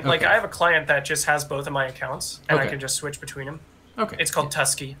client. Okay. Like I have a client that just has both of my accounts, and I can just switch between them. Okay. It's called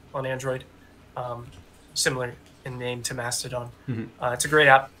Tusky on Android, similar in name to Mastodon. It's a great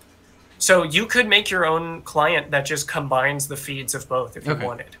app. So you could make your own client that just combines the feeds of both if you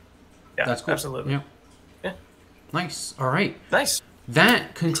wanted. Yeah, that's cool. Absolutely. Yeah. Nice. All right. Nice.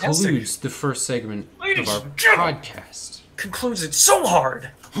 That concludes the first segment of our podcast. Concludes it so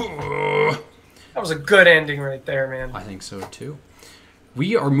hard. That was a good ending right there, man. I think so too.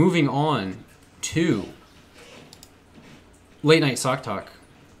 We are moving on to Late Night Sock Talk.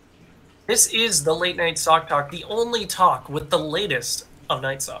 This is the Late Night Sock Talk, the only talk with the latest of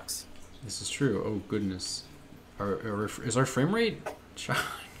Night Socks. This is true. Oh, goodness. Is our frame rate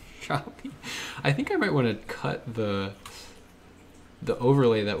choppy? I think I might want to cut the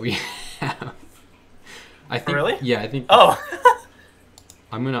overlay that we have. I think. Really? Yeah, I think. Oh.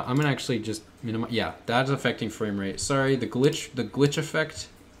 I'm gonna actually just minimize. Yeah, that's affecting frame rate. Sorry, the glitch effect.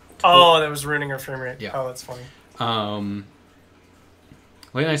 Oh, that was ruining our frame rate. Yeah. Oh, that's funny.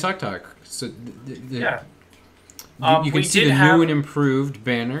 Late Night Sock Talk. So yeah. You can see the new and improved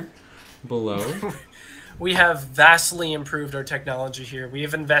banner below. We have vastly improved our technology here. We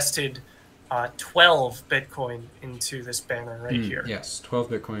have invested 12 Bitcoin into this banner right here. Yes, 12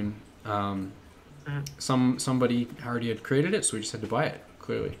 Bitcoin. Somebody already had created it, so we just had to buy it,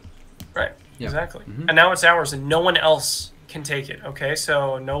 clearly. Right, exactly. And now it's ours, and no one else can take it, okay?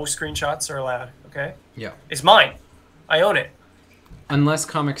 So no screenshots are allowed, okay? Yeah. It's mine. I own it. Unless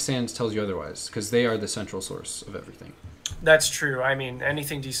Comic Sans tells you otherwise, because they are the central source of everything. That's true. I mean,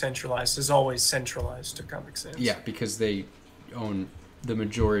 anything decentralized is always centralized to Comic Sans. Yeah, because they own the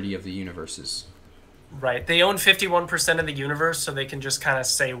majority of the universes. Right. They own 51% of the universe, so they can just kind of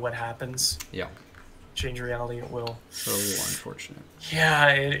say what happens. Yeah. Change reality at will. So unfortunate. Yeah,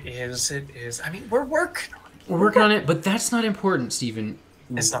 it is. It is. I mean, we're working on it. We're working on it, but that's not important, Stephen.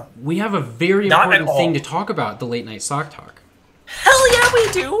 It's not. We have a very important thing to talk about, the Late Night Sock Talk. Hell yeah,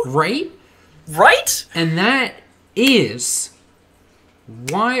 we do. Right? Right? And that is,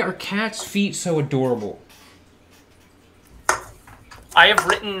 why are cats' feet so adorable? I have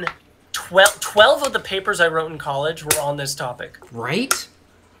written 12 of the papers I wrote in college were on this topic. Right?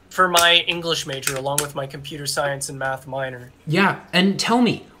 For my English major, along with my computer science and math minor. Yeah, and tell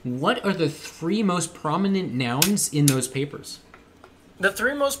me, what are the 3 most prominent nouns in those papers? The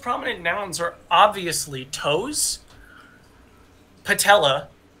 3 most prominent nouns are obviously toes, patella,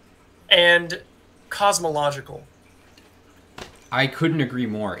 and cosmological. I couldn't agree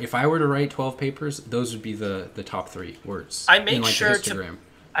more. If I were to write 12 papers, those would be the top 3 words. I make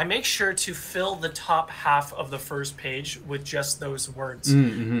sure to fill the top half of the first page with just those words.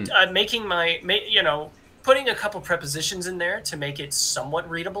 Making putting a couple prepositions in there to make it somewhat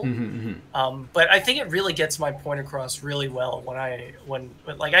readable. But I think it really gets my point across really well when I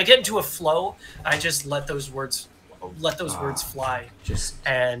get into a flow. I just let those words fly.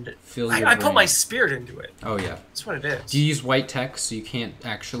 I put my spirit into it. Oh yeah, that's what it is. Do you use white text so you can't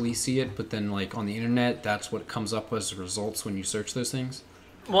actually see it, but then like on the internet, that's what comes up as results when you search those things?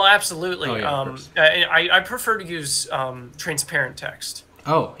 Well, absolutely. Oh, yeah, I prefer to use transparent text.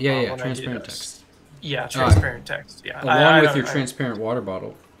 Oh yeah, transparent text. Yeah, transparent text. Yeah, along with your transparent water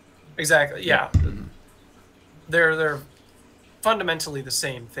bottle. Exactly. Yeah, they're fundamentally the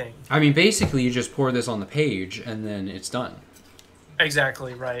same thing. I mean, basically, you just pour this on the page and then it's done.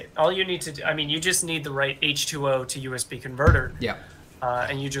 Exactly right. All you need to do, you just need the right H2O to USB converter. Yeah.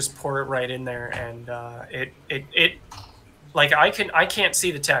 And you just pour it right in there, and it like I can't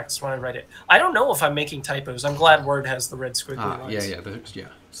see the text when I write it. I don't know if I'm making typos. I'm glad Word has the red squiggly lines. Yeah.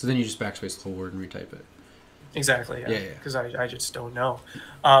 So then you just backspace the whole word and retype it. Exactly. Yeah. Because I just don't know.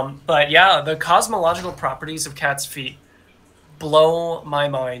 But yeah, the cosmological properties of cats' feet. blow my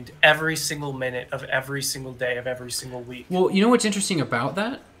mind every single minute of every single day of every single week. Well, you know what's interesting about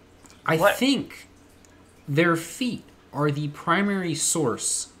that? I What? think their feet are the primary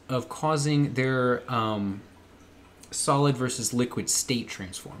source of causing their solid versus liquid state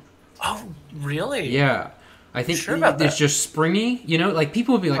transform. Oh, really? Yeah. I think Sure about it's that? just springy, you know, like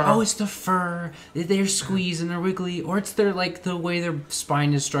people would be like, Uh-huh. "Oh, it's the fur, they're squeezed and they're wiggly," or it's their like the way their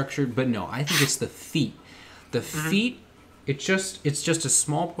spine is structured. But no, I think it's the feet. The feet, it's just a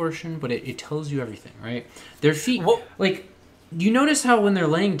small portion, but it tells you everything, right? Their feet, Well- like, you notice how when they're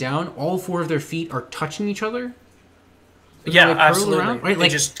laying down, all four of their feet are touching each other. And Yeah, they, like, curl absolutely. around, right? They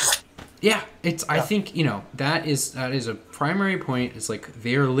Like, just yeah, it's. I think that is a primary point. It's like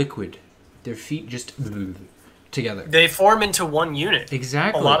they're liquid. Their feet just together. they form into one unit.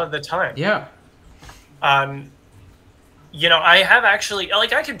 Exactly. A lot of the time. Yeah. You know, I have actually,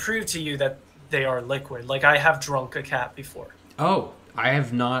 like, I can prove to you that they are liquid. Like, I have drunk a cat before. Oh, I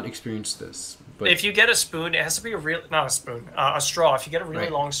have not experienced this, but If you get a spoon, it has to be not a spoon, a straw. If you get a really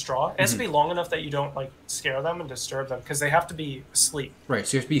Right. long straw, it has to be long enough that you don't, like, scare them and disturb them, because they have to be asleep. right,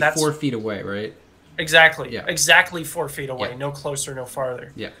 so you have to be That's- 4 feet away, right? Exactly. Yeah. Exactly 4 feet away. Yeah. No closer, no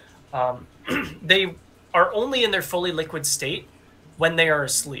farther. Yeah. They are only in their fully liquid state when they are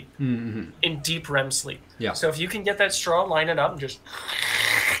asleep, Mm-hmm. in deep REM sleep. Yeah. So if you can get that straw, line it up, and just...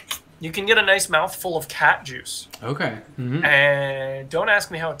 You can get a nice mouthful of cat juice. Okay. Mm-hmm. And don't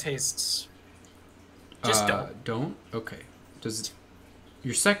ask me how it tastes. Just don't. Don't? Okay.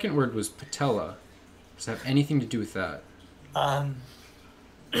 Your second word was patella. Does it have anything to do with that?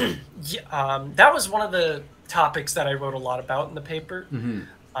 That was one of the topics that I wrote a lot about in the paper. Mm-hmm.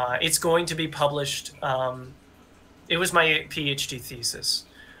 It's going to be published. It was my PhD thesis.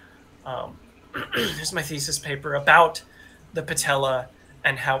 Here's my thesis paper about the patella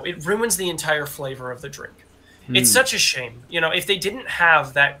and how it ruins the entire flavor of the drink. It's such a shame. You know, if they didn't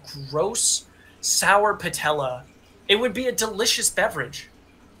have that gross, sour patella, it would be a delicious beverage.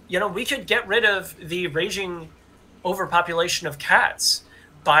 You know, we could get rid of the raging overpopulation of cats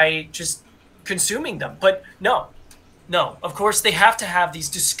by just consuming them. But no, of course they have to have these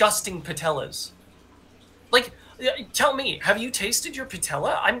disgusting patellas. Like, tell me, have you tasted your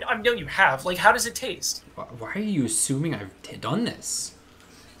patella? I know you have. Like, how does it taste? Why are you assuming I've done this?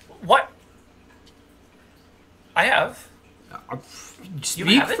 What? I have. Speak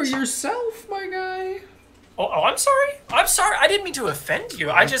haven't? for yourself, my guy. Oh, I'm sorry. I'm sorry. I didn't mean to offend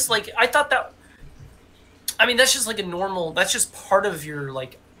you. I just, like, I thought that... I mean, that's just, like, a normal... That's just part of your,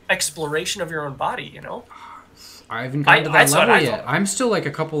 like, exploration of your own body, you know? I haven't gotten to that that's what level I yet. thought. I'm still like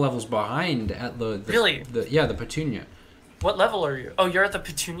a couple levels behind at the Really? the petunia. What level are you? Oh, you're at the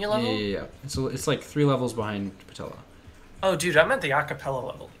petunia level? Yeah. It's like 3 levels behind patella. Oh, dude, I'm at the acapella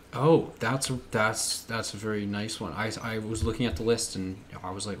level. Oh, that's a very nice one. I was looking at the list and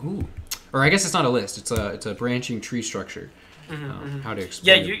I was like, ooh. Or I guess it's not a list. It's a branching tree structure. How to Yeah,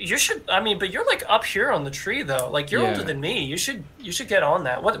 explain? you should. I mean, but you're like up here on the tree though. Like you're Yeah. older than me. You should get on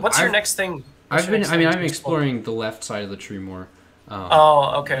that. What's your I've- next thing? What's I've your been. next I mean, thing I'm to explore? exploring the left side of the tree more.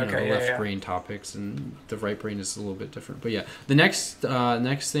 Oh, okay, You know, okay, left yeah. brain topics, and the right brain is a little bit different. But yeah, the next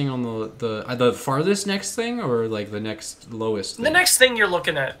thing on the farthest next thing, or like the next lowest thing? The next thing you're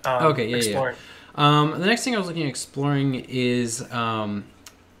looking at. Exploring. The next thing I was looking at exploring is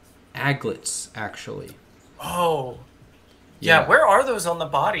aglets, actually. Oh. Yeah, where are those on the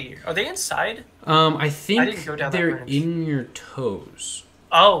body? Are they inside? I think didn't go down that they're branch. in your toes.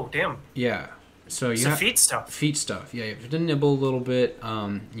 Oh, damn. Yeah. So you So have feet stuff. feet stuff. Yeah, you have to nibble a little bit.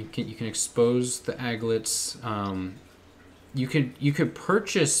 You can expose the aglets. You could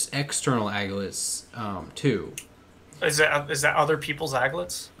purchase external aglets too. Is that other people's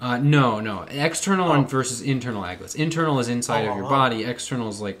aglets? No. External versus internal aglets. Internal is inside of your Oh. body. External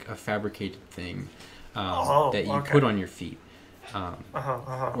is like a fabricated thing that you okay. put on your feet,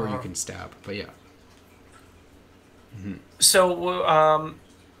 or you can stab. But yeah. So,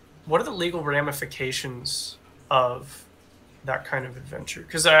 what are the legal ramifications of that kind of adventure?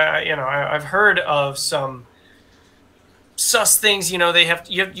 Because I've heard of some sus things. You know,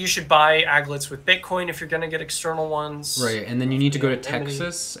 you should buy aglets with Bitcoin if you're going to get external ones. Right, and then you need to go to Anonymity.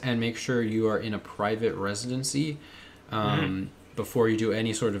 Texas and make sure you are in a private residency before you do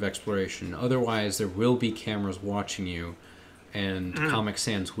any sort of exploration. Otherwise, there will be cameras watching you, and Comic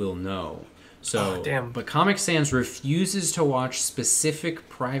Sans will know. So, Oh, damn. But Comic Sans refuses to watch specific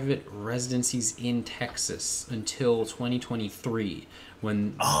private residencies in Texas until 2023,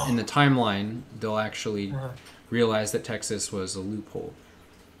 when in the timeline they'll actually realize that Texas was a loophole.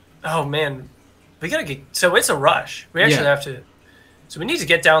 Oh man, we gotta get. So it's a rush. We actually have to. So we need to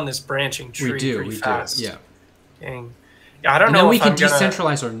get down this branching tree We do, pretty fast. yeah. Dang. I don't And know then we if can I'm gonna...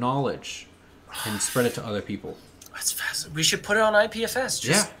 decentralize our knowledge and spread it to other people. That's fascinating. We should put it on IPFS.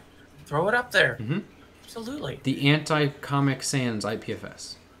 Just throw it up there. Mm-hmm. Absolutely. The anti-Comic Sans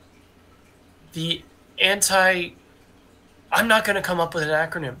IPFS. The anti... I'm not going to come up with an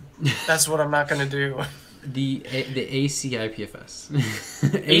acronym. That's what I'm not going to do. The ACIPFS.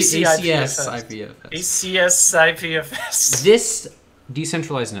 ACIPFS. ACSIPFS. ACSIPFS. This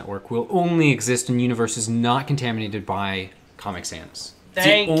decentralized network will only exist in universes not contaminated by Comic Sans. It's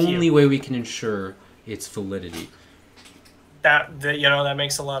the only way we can ensure its validity. That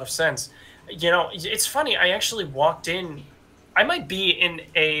makes a lot of sense. It's funny. I actually walked in. I might be in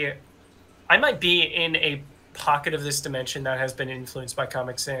a pocket of this dimension that has been influenced by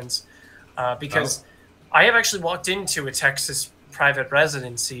Comic Sans, because I have actually walked into a Texas private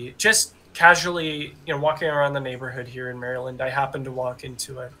residency just casually, walking around the neighborhood here in Maryland. I happened to walk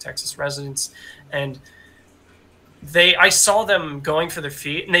into a Texas residence, and I saw them going for their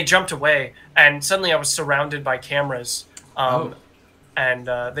feet, and they jumped away, and suddenly I was surrounded by cameras. And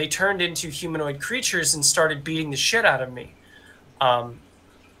they turned into humanoid creatures and started beating the shit out of me.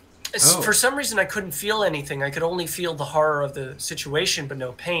 For some reason, I couldn't feel anything. I could only feel the horror of the situation, but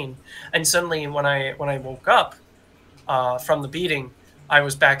no pain. And suddenly, when I woke up from the beating, I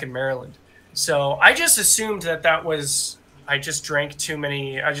was back in Maryland. So I just assumed that was I just drank too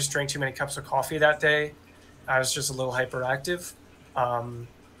many cups of coffee that day. I was just a little hyperactive, and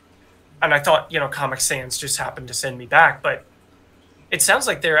I thought Comic Sans just happened to send me back, but it sounds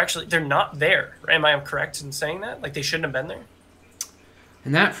like they're not there. Am I correct in saying that? Like they shouldn't have been there?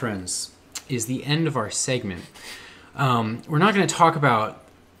 And that, friends, is the end of our segment. We're not going to talk about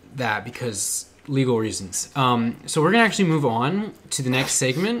that because legal reasons. So we're going to actually move on to the next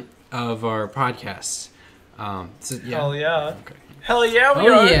segment of our podcast. Hell yeah. Okay. Hell yeah, we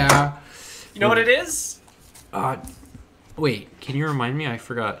are. Yeah. You know what it is? Wait, can you remind me? I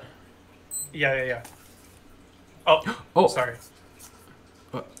forgot. Yeah. Oh, sorry.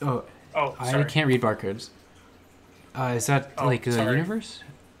 Sorry. I can't read barcodes. Is that like a universe?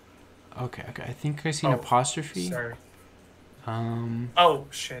 Okay. I think I see an apostrophe. Sorry. Oh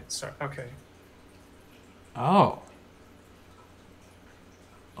shit. Sorry. Okay. Oh.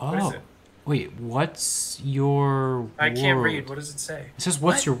 What is it? Wait. What's your? I can't read. What does it say? It says,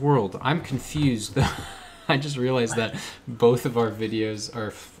 "What's your world?" I'm confused. I just realized that both of our videos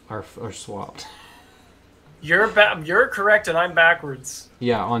are swapped. You're correct, and I'm backwards.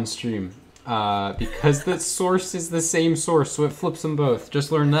 Yeah, on stream. Because the source is the same source, so it flips them both.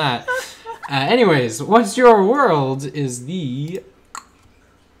 Just learn that. Anyways, what's your world is the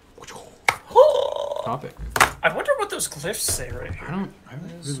topic. I wonder what those glyphs say right here. I don't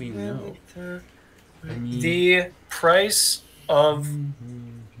really know. The price of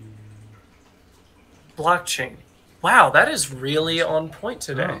blockchain. Wow, that is really on point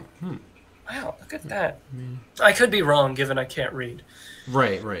today. Wow, look at that. I could be wrong, given I can't read.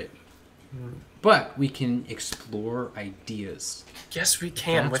 Right. But we can explore ideas. Yes, we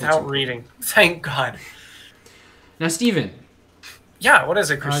can, without reading. Thank God. Now, Steven. Yeah, what is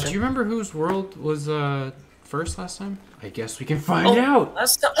it, Christian? Do you remember whose world was first last time? I guess we can find out.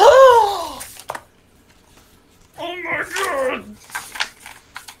 Oh my God.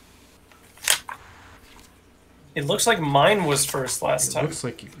 It looks like mine was first last time. It looks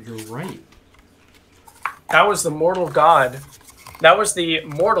like you're right. That was the mortal god. That was the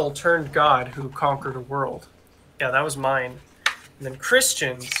mortal turned god who conquered a world. Yeah, that was mine. And then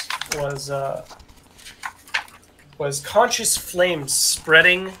Christian's was conscious flames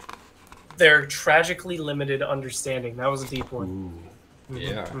spreading their tragically limited understanding. That was a deep one. Ooh.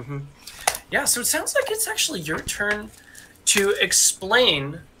 Yeah. Mm-hmm. Yeah, so it sounds like it's actually your turn to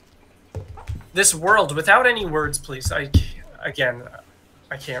explain this world without any words, please. I can't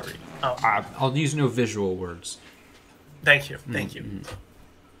read. I'll use no visual words. Thank you.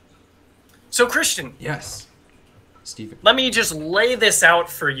 So, Christian. Yes. Steven. Let me just lay this out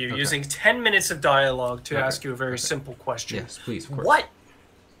for you using 10 minutes of dialogue to ask you a very simple question. Yes, please, of course. What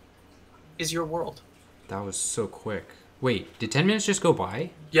is your world? That was so quick. Wait, did 10 minutes just go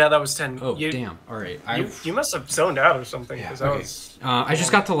by? Yeah, that was 10. Oh, damn. All right. You must have zoned out or something. Yeah, okay. I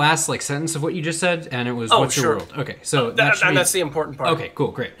just got the last sentence of what you just said, and it was, what's your world? Okay, so that's the important part. Okay,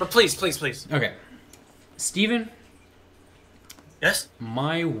 cool, great. But please. Okay. Steven? Yes?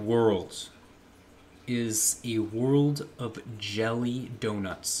 My world is a world of jelly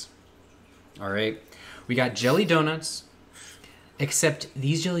donuts. All right? We got jelly donuts, except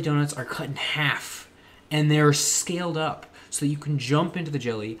these jelly donuts are cut in half, and they're scaled up so that you can jump into the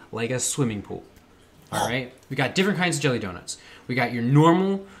jelly like a swimming pool. All right? We got different kinds of jelly donuts. We got your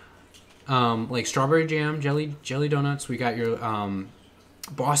normal like strawberry jam, jelly donuts. We got your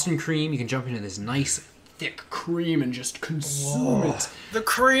Boston cream. You can jump into this nice thick cream and just consume it. The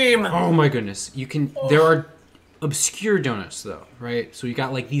cream. Oh my goodness. You can. There are obscure donuts though, right? So you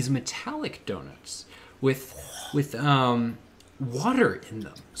got like these metallic donuts with water in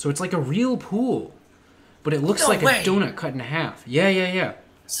them. So it's like a real pool, but it looks like a donut cut in half. Yeah.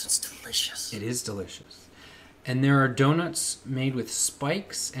 So it's delicious. It is delicious. And there are donuts made with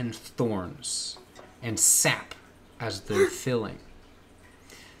spikes and thorns and sap as the filling.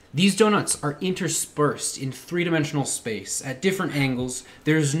 These donuts are interspersed in three-dimensional space at different angles.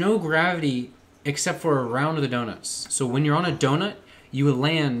 There's no gravity except for around the donuts. So when you're on a donut, you will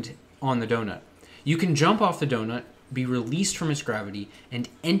land on the donut. You can jump off the donut, be released from its gravity, and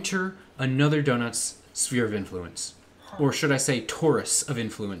enter another donut's sphere of influence. Or should I say torus of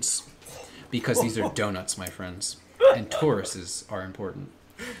influence? Because these are donuts, my friends. And toruses are important.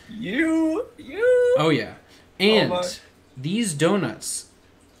 You. Oh, yeah. And these donuts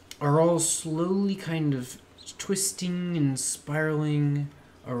are all slowly kind of twisting and spiraling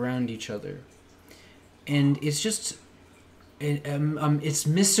around each other. And it's just... it's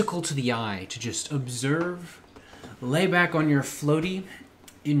mystical to the eye to just observe, lay back on your floaty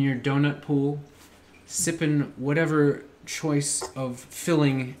in your donut pool, sipping whatever choice of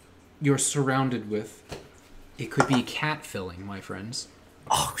filling you're surrounded with. It could be cat filling, my friends.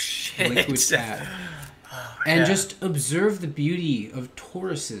 Oh, shit. Liquid cat. And just observe the beauty of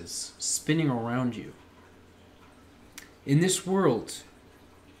toruses spinning around you. In this world,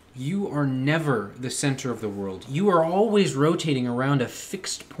 you are never the center of the world. You are always rotating around a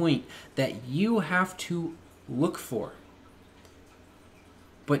fixed point that you have to look for.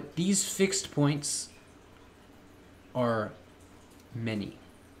 But these fixed points are many.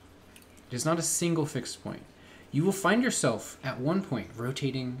 It is not a single fixed point. You will find yourself at one point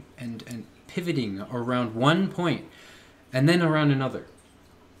rotating and pivoting around one point, and then around another,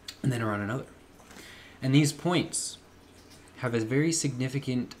 and then around another. And these points have a very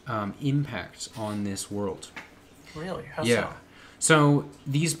significant impact on this world. Really? How so? So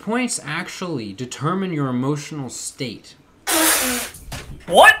these points actually determine your emotional state.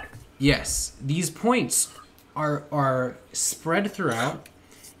 What? Yes, these points are spread throughout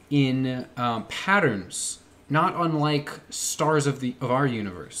in patterns, not unlike stars of our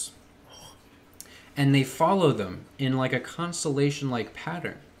universe. And they follow them in like a constellation-like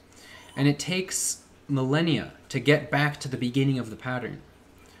pattern. And it takes millennia to get back to the beginning of the pattern.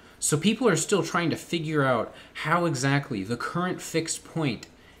 So people are still trying to figure out how exactly the current fixed point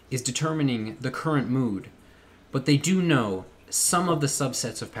is determining the current mood. But they do know some of the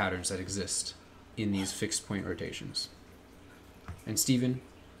subsets of patterns that exist in these fixed point rotations. And Steven,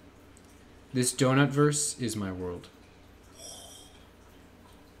 this donut verse is my world.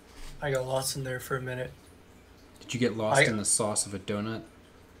 I got lost in there for a minute. Did you get lost in the sauce of a donut?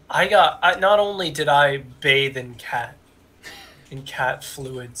 Not only did I bathe in cat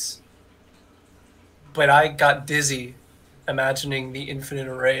fluids, but I got dizzy imagining the infinite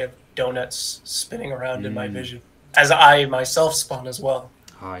array of donuts spinning around in my vision, as I myself spun as well.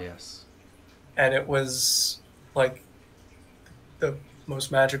 Ah, yes. And it was like the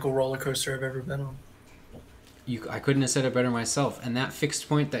most magical roller coaster I've ever been on. I couldn't have said it better myself. And that fixed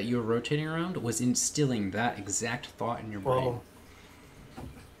point that you were rotating around was instilling that exact thought in your brain. Whoa.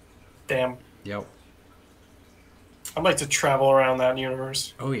 Damn. Yep. I'd like to travel around that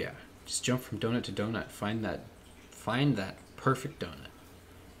universe. Oh yeah. Just jump from donut to donut. Find that perfect donut.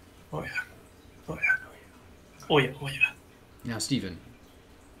 Oh yeah. Oh yeah. Oh yeah. Oh yeah. Now, Steven,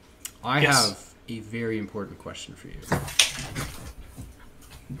 I have a very important question for you.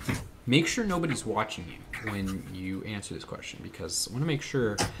 Make sure nobody's watching you when you answer this question, because I want to make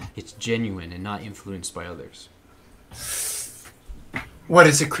sure it's genuine and not influenced by others. What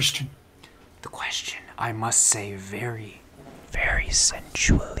is it, Christian? The question, I must say very, very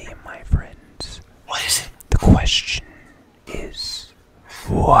sensually, my friends. What is it? The question is,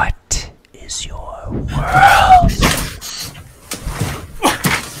 what is your world?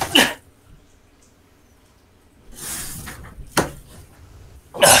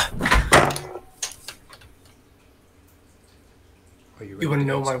 You want to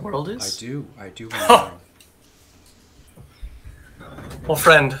know what my world is? I do want to know. Well,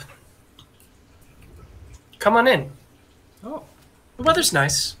 friend, come on in. Oh. The weather's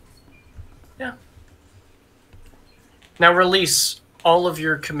nice. Yeah. Now release all of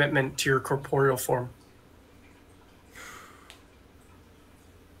your commitment to your corporeal form.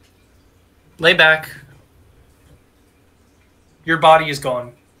 Lay back. Your body is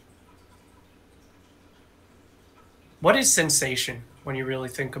gone. What is sensation when you really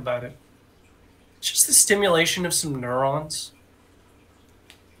think about it? just the stimulation of some neurons.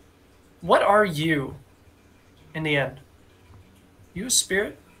 What are you in the end? You a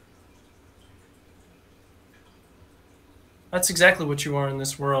spirit? That's exactly what you are in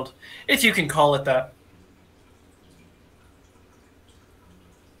this world, if you can call it that.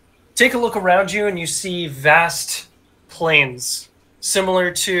 Take a look around you and you see vast plains,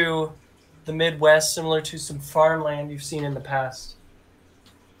 similar to the Midwest, similar to some farmland you've seen in the past.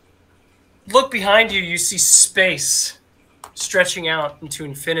 Look behind you, you see space stretching out into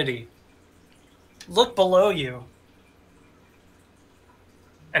infinity. Look below you,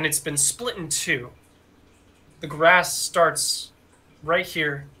 and it's been split in two. The grass starts right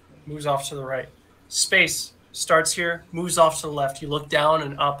here, moves off to the right. Space starts here, moves off to the left. You look down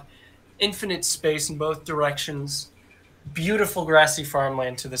and up, infinite space in both directions. Beautiful grassy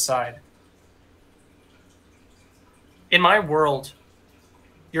farmland to the side. In my world,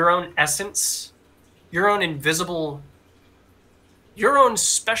 your own essence, your own invisible, your own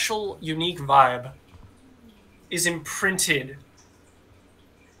special, unique vibe is imprinted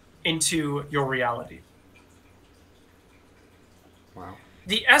into your reality. Wow.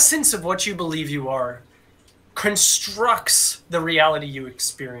 The essence of what you believe you are constructs the reality you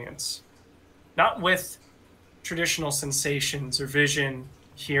experience, not with traditional sensations or vision,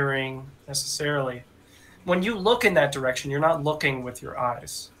 hearing necessarily. When you look in that direction, you're not looking with your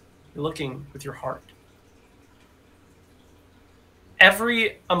eyes. You're looking with your heart.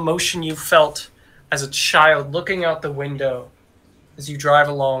 Every emotion you felt as a child looking out the window as you drive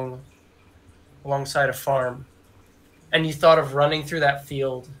alongside a farm, and you thought of running through that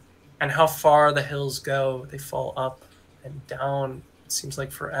field and how far the hills go. They fall up and down. It seems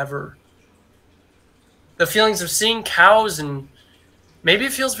like forever. The feelings of seeing cows, and maybe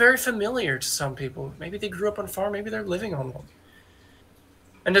it feels very familiar to some people. Maybe they grew up on a farm. Maybe they're living on one.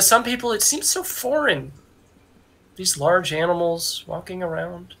 And to some people, it seems so foreign. These large animals walking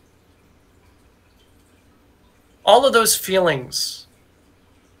around. All of those feelings,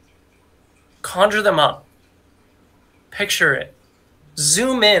 conjure them up. Picture it.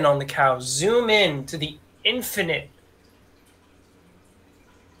 Zoom in on the cow. Zoom in to the infinite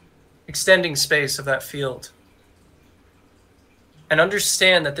extending space of that field. And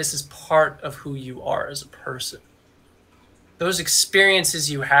understand that this is part of who you are as a person. Those experiences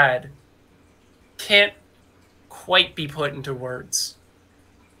you had can't quite be put into words.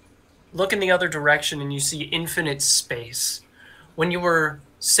 Look in the other direction and you see infinite space. When you were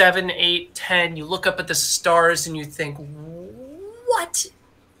 7, 8, 10, you look up at the stars and you think, what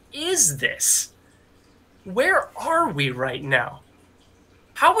is this? Where are we right now?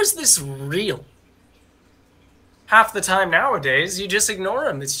 How is this real? Half the time nowadays, you just ignore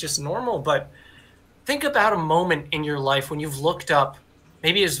them. It's just normal. But think about a moment in your life when you've looked up,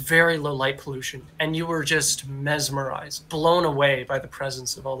 maybe it's very low light pollution, and you were just mesmerized, blown away by the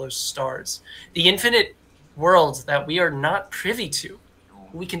presence of all those stars. The infinite world that we are not privy to,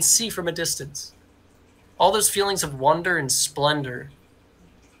 we can see from a distance. All those feelings of wonder and splendor,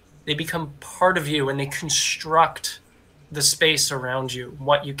 they become part of you and they construct the space around you,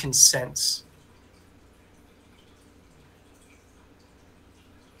 what you can sense.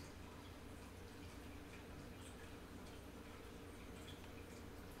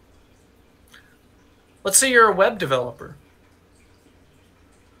 Let's say you're a web developer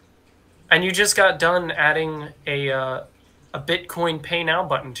and you just got done adding a Bitcoin Pay Now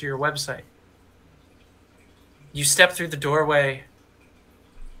button to your website. You step through the doorway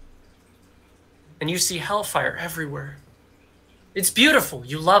and you see hellfire everywhere. It's beautiful.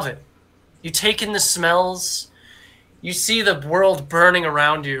 You love it. You take in the smells. You see the world burning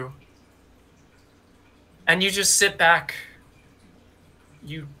around you. And you just sit back.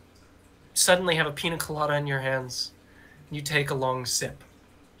 You suddenly have a pina colada in your hands. You take a long sip.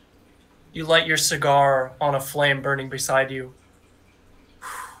 You light your cigar on a flame burning beside you.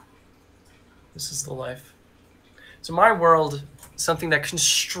 This is the life. So my world is something that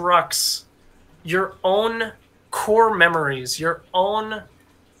constructs your own core memories, the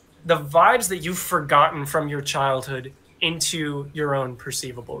vibes that you've forgotten from your childhood into your own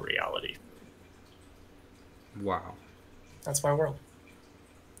perceivable reality. Wow. That's my world.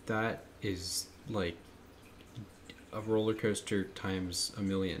 That is like a roller coaster times a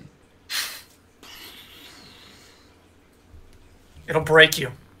million. It'll break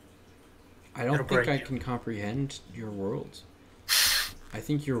you. I don't think I can comprehend your world. I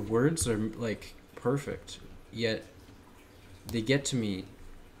think your words are like perfect, yet they get to me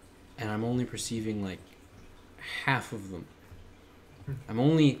and I'm only perceiving like half of them. I'm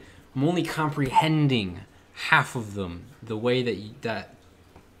only comprehending half of them the way that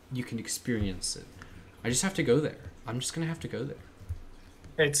you can experience it. I just have to go there. I'm just gonna have to go there.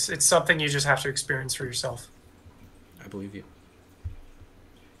 It's something you just have to experience for yourself. I believe you.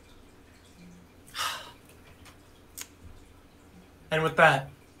 And with that,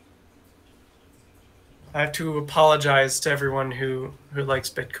 I have to apologize to everyone who likes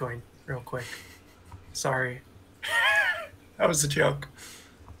Bitcoin real quick. Sorry. That was a joke.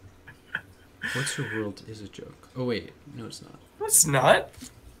 What's Your World is a joke. Oh wait, no it's not. It's not.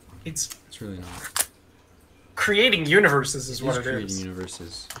 It's really not. Creating universes is what it creating is.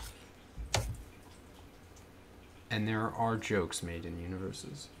 universes. And there are jokes made in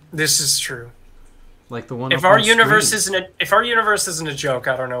universes. This is true. Like the one If up our on universe screen. isn't a joke,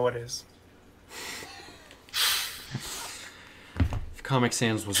 I don't know what is. If Comic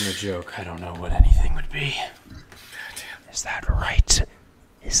Sans wasn't a joke, I don't know what anything would be. Is that right?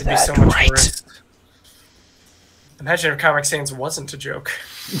 Is It'd be so much worse. Imagine if Comic Sans wasn't a joke.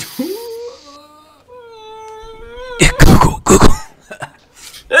 Google.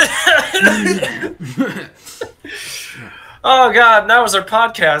 Oh God, that was our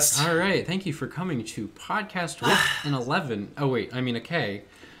podcast. All right, thank you for coming to PodKaSt with an 11. Oh wait, I mean a K.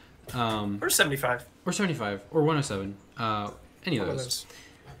 Or 75. Or 75. Or 107. Any of those.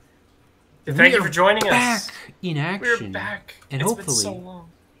 Thank you for joining us. Back in action. We're back. And It's hopefully, been so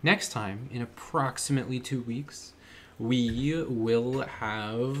long. next time, in approximately 2 weeks, we will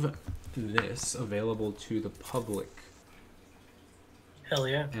have this available to the public. Hell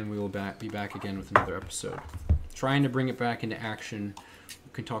yeah. And we will be back again with another episode. Trying to bring it back into action.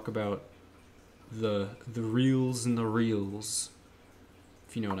 We can talk about the reels and the reels,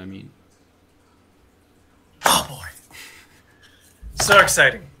 if you know what I mean. Oh boy. So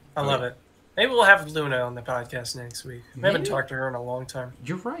exciting. I love it. Maybe we'll have Luna on the podcast next week. I haven't talked to her in a long time.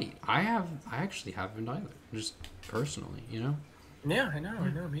 You're right. I actually haven't either. Just personally, you know? Yeah, I know,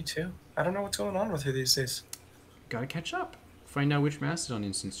 me too. I don't know what's going on with her these days. Gotta catch up. Find out which Mastodon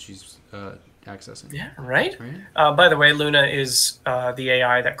instance she's accessing. Yeah, right? By the way, Luna is the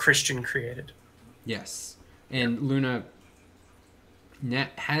AI that Christian created. Yes. And Luna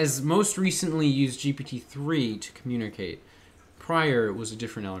has most recently used GPT-3 to communicate. Prior, it was a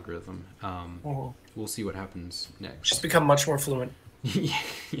different algorithm. We'll see what happens next. She's become much more fluent.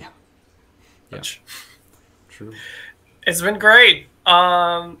 Yeah. True. It's been great.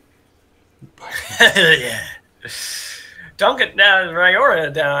 Yeah. Duncan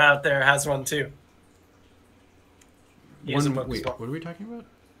Ryora down out there has one too. He has a book as well. What are we talking about?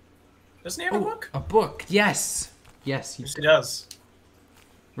 Doesn't he have a book? A book. Yes. Yes, he does.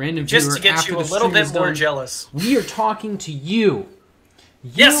 Random just viewer, to get you a little bit more jealous. We are talking to you.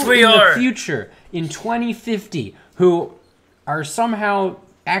 Yes, we are. In the future, in 2050, who are somehow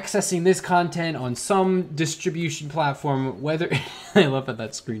accessing this content on some distribution platform, whether I love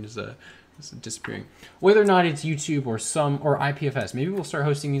that screen is disappearing. Whether or not it's YouTube or IPFS. Maybe we'll start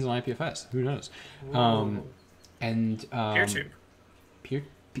hosting these on IPFS. Who knows? PeerTube.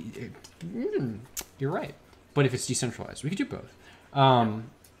 You're right. But if it's decentralized, we could do both.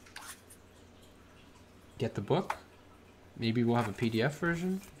 Get the book. Maybe we'll have a PDF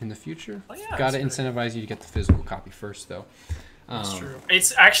version in the future. Oh, yeah, gotta incentivize you to get the physical copy first, though. That's true.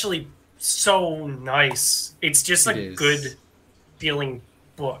 It's actually so nice. It's just a good feeling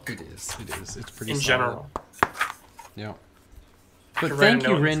book. It is. It's pretty in solid. general. Yeah. But thank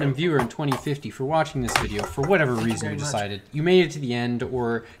you, random viewer in 2050, for watching this video for whatever reason you decided. You made it to the end,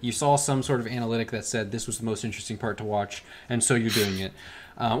 or you saw some sort of analytic that said this was the most interesting part to watch, and so you're doing it.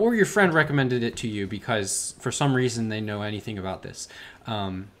 Or your friend recommended it to you because for some reason they know anything about this.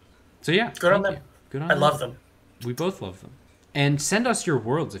 So yeah, good on them. Good on them. I love them. We both love them. And send us your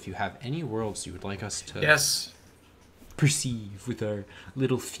worlds if you have any worlds you would like us to perceive with our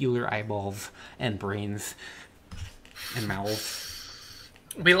little feeler eyeballs and brains and mouth.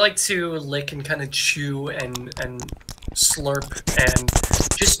 We like to lick and kind of chew and slurp and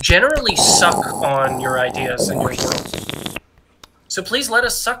just generally suck on your ideas and your worlds. So please let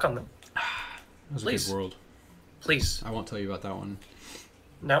us suck on them. That was a good world. Please. I won't tell you about that one.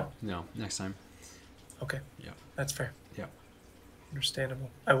 No? No, next time. Okay. Yeah. That's fair. Yeah. Understandable.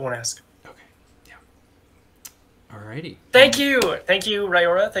 I won't ask. Okay. Yeah. Alrighty. Thank you. Thank you,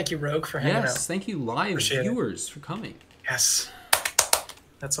 Ryora. Thank you, Rogue, for hanging out. Yes, thank you, live viewers, for coming. Yes.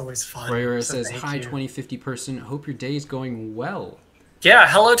 That's always fun. Ryora says, hi, 2050 person. Hope your day is going well. Yeah,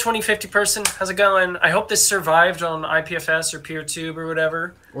 hello 2050 person. How's it going? I hope this survived on IPFS or PeerTube or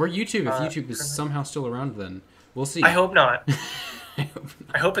whatever. Or YouTube, if YouTube is somehow still around then. We'll see. I hope not.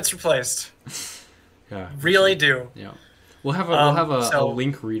 I hope it's replaced. Yeah. Really do. Yeah. We'll have a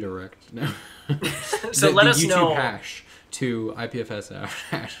link redirect. No. So let us know. YouTube hash to IPFS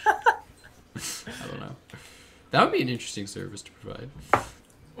hash. I don't know. That would be an interesting service to provide.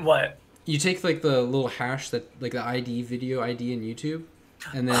 What? You take like the little hash that like the ID video ID in YouTube,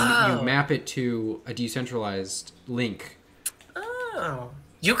 and then you map it to a decentralized link. Oh.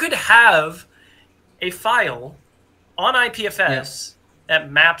 You could have a file on IPFS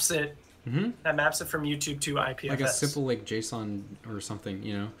that maps it from YouTube to IPFS. Like a simple like JSON or something,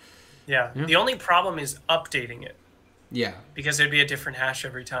 you know. Yeah. The only problem is updating it. Yeah. Because it'd be a different hash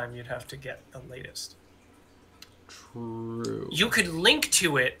every time. You'd have to get the latest. True. You could link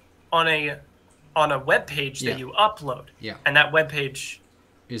to it on a web page that you upload. Yeah. And that web page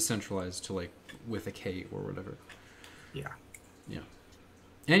is centralized to like with a K or whatever. Yeah. Yeah.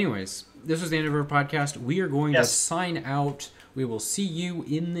 Anyways, this was the end of our podcast. We are going to sign out. We will see you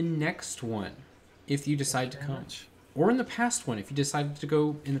in the next one if you decide to come. Or in the past one if you decided to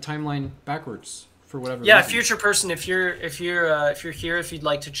go in the timeline backwards for whatever reason. Future person, if you're here, if you'd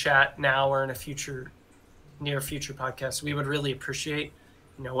like to chat now or in a near future podcast, we would really appreciate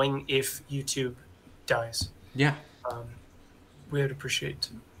knowing if YouTube dies. Yeah. We would appreciate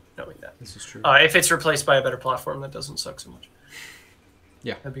knowing that. This is true. If it's replaced by a better platform that doesn't suck so much.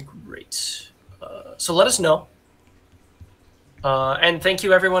 Yeah. That'd be great. So let us know. And thank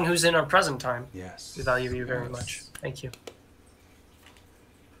you everyone who's in our present time. Yes. We value you very much. Thank you.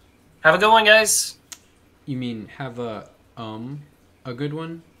 Have a good one, guys. You mean have a good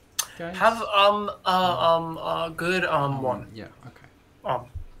one, guys? Have a good one. Yeah, okay.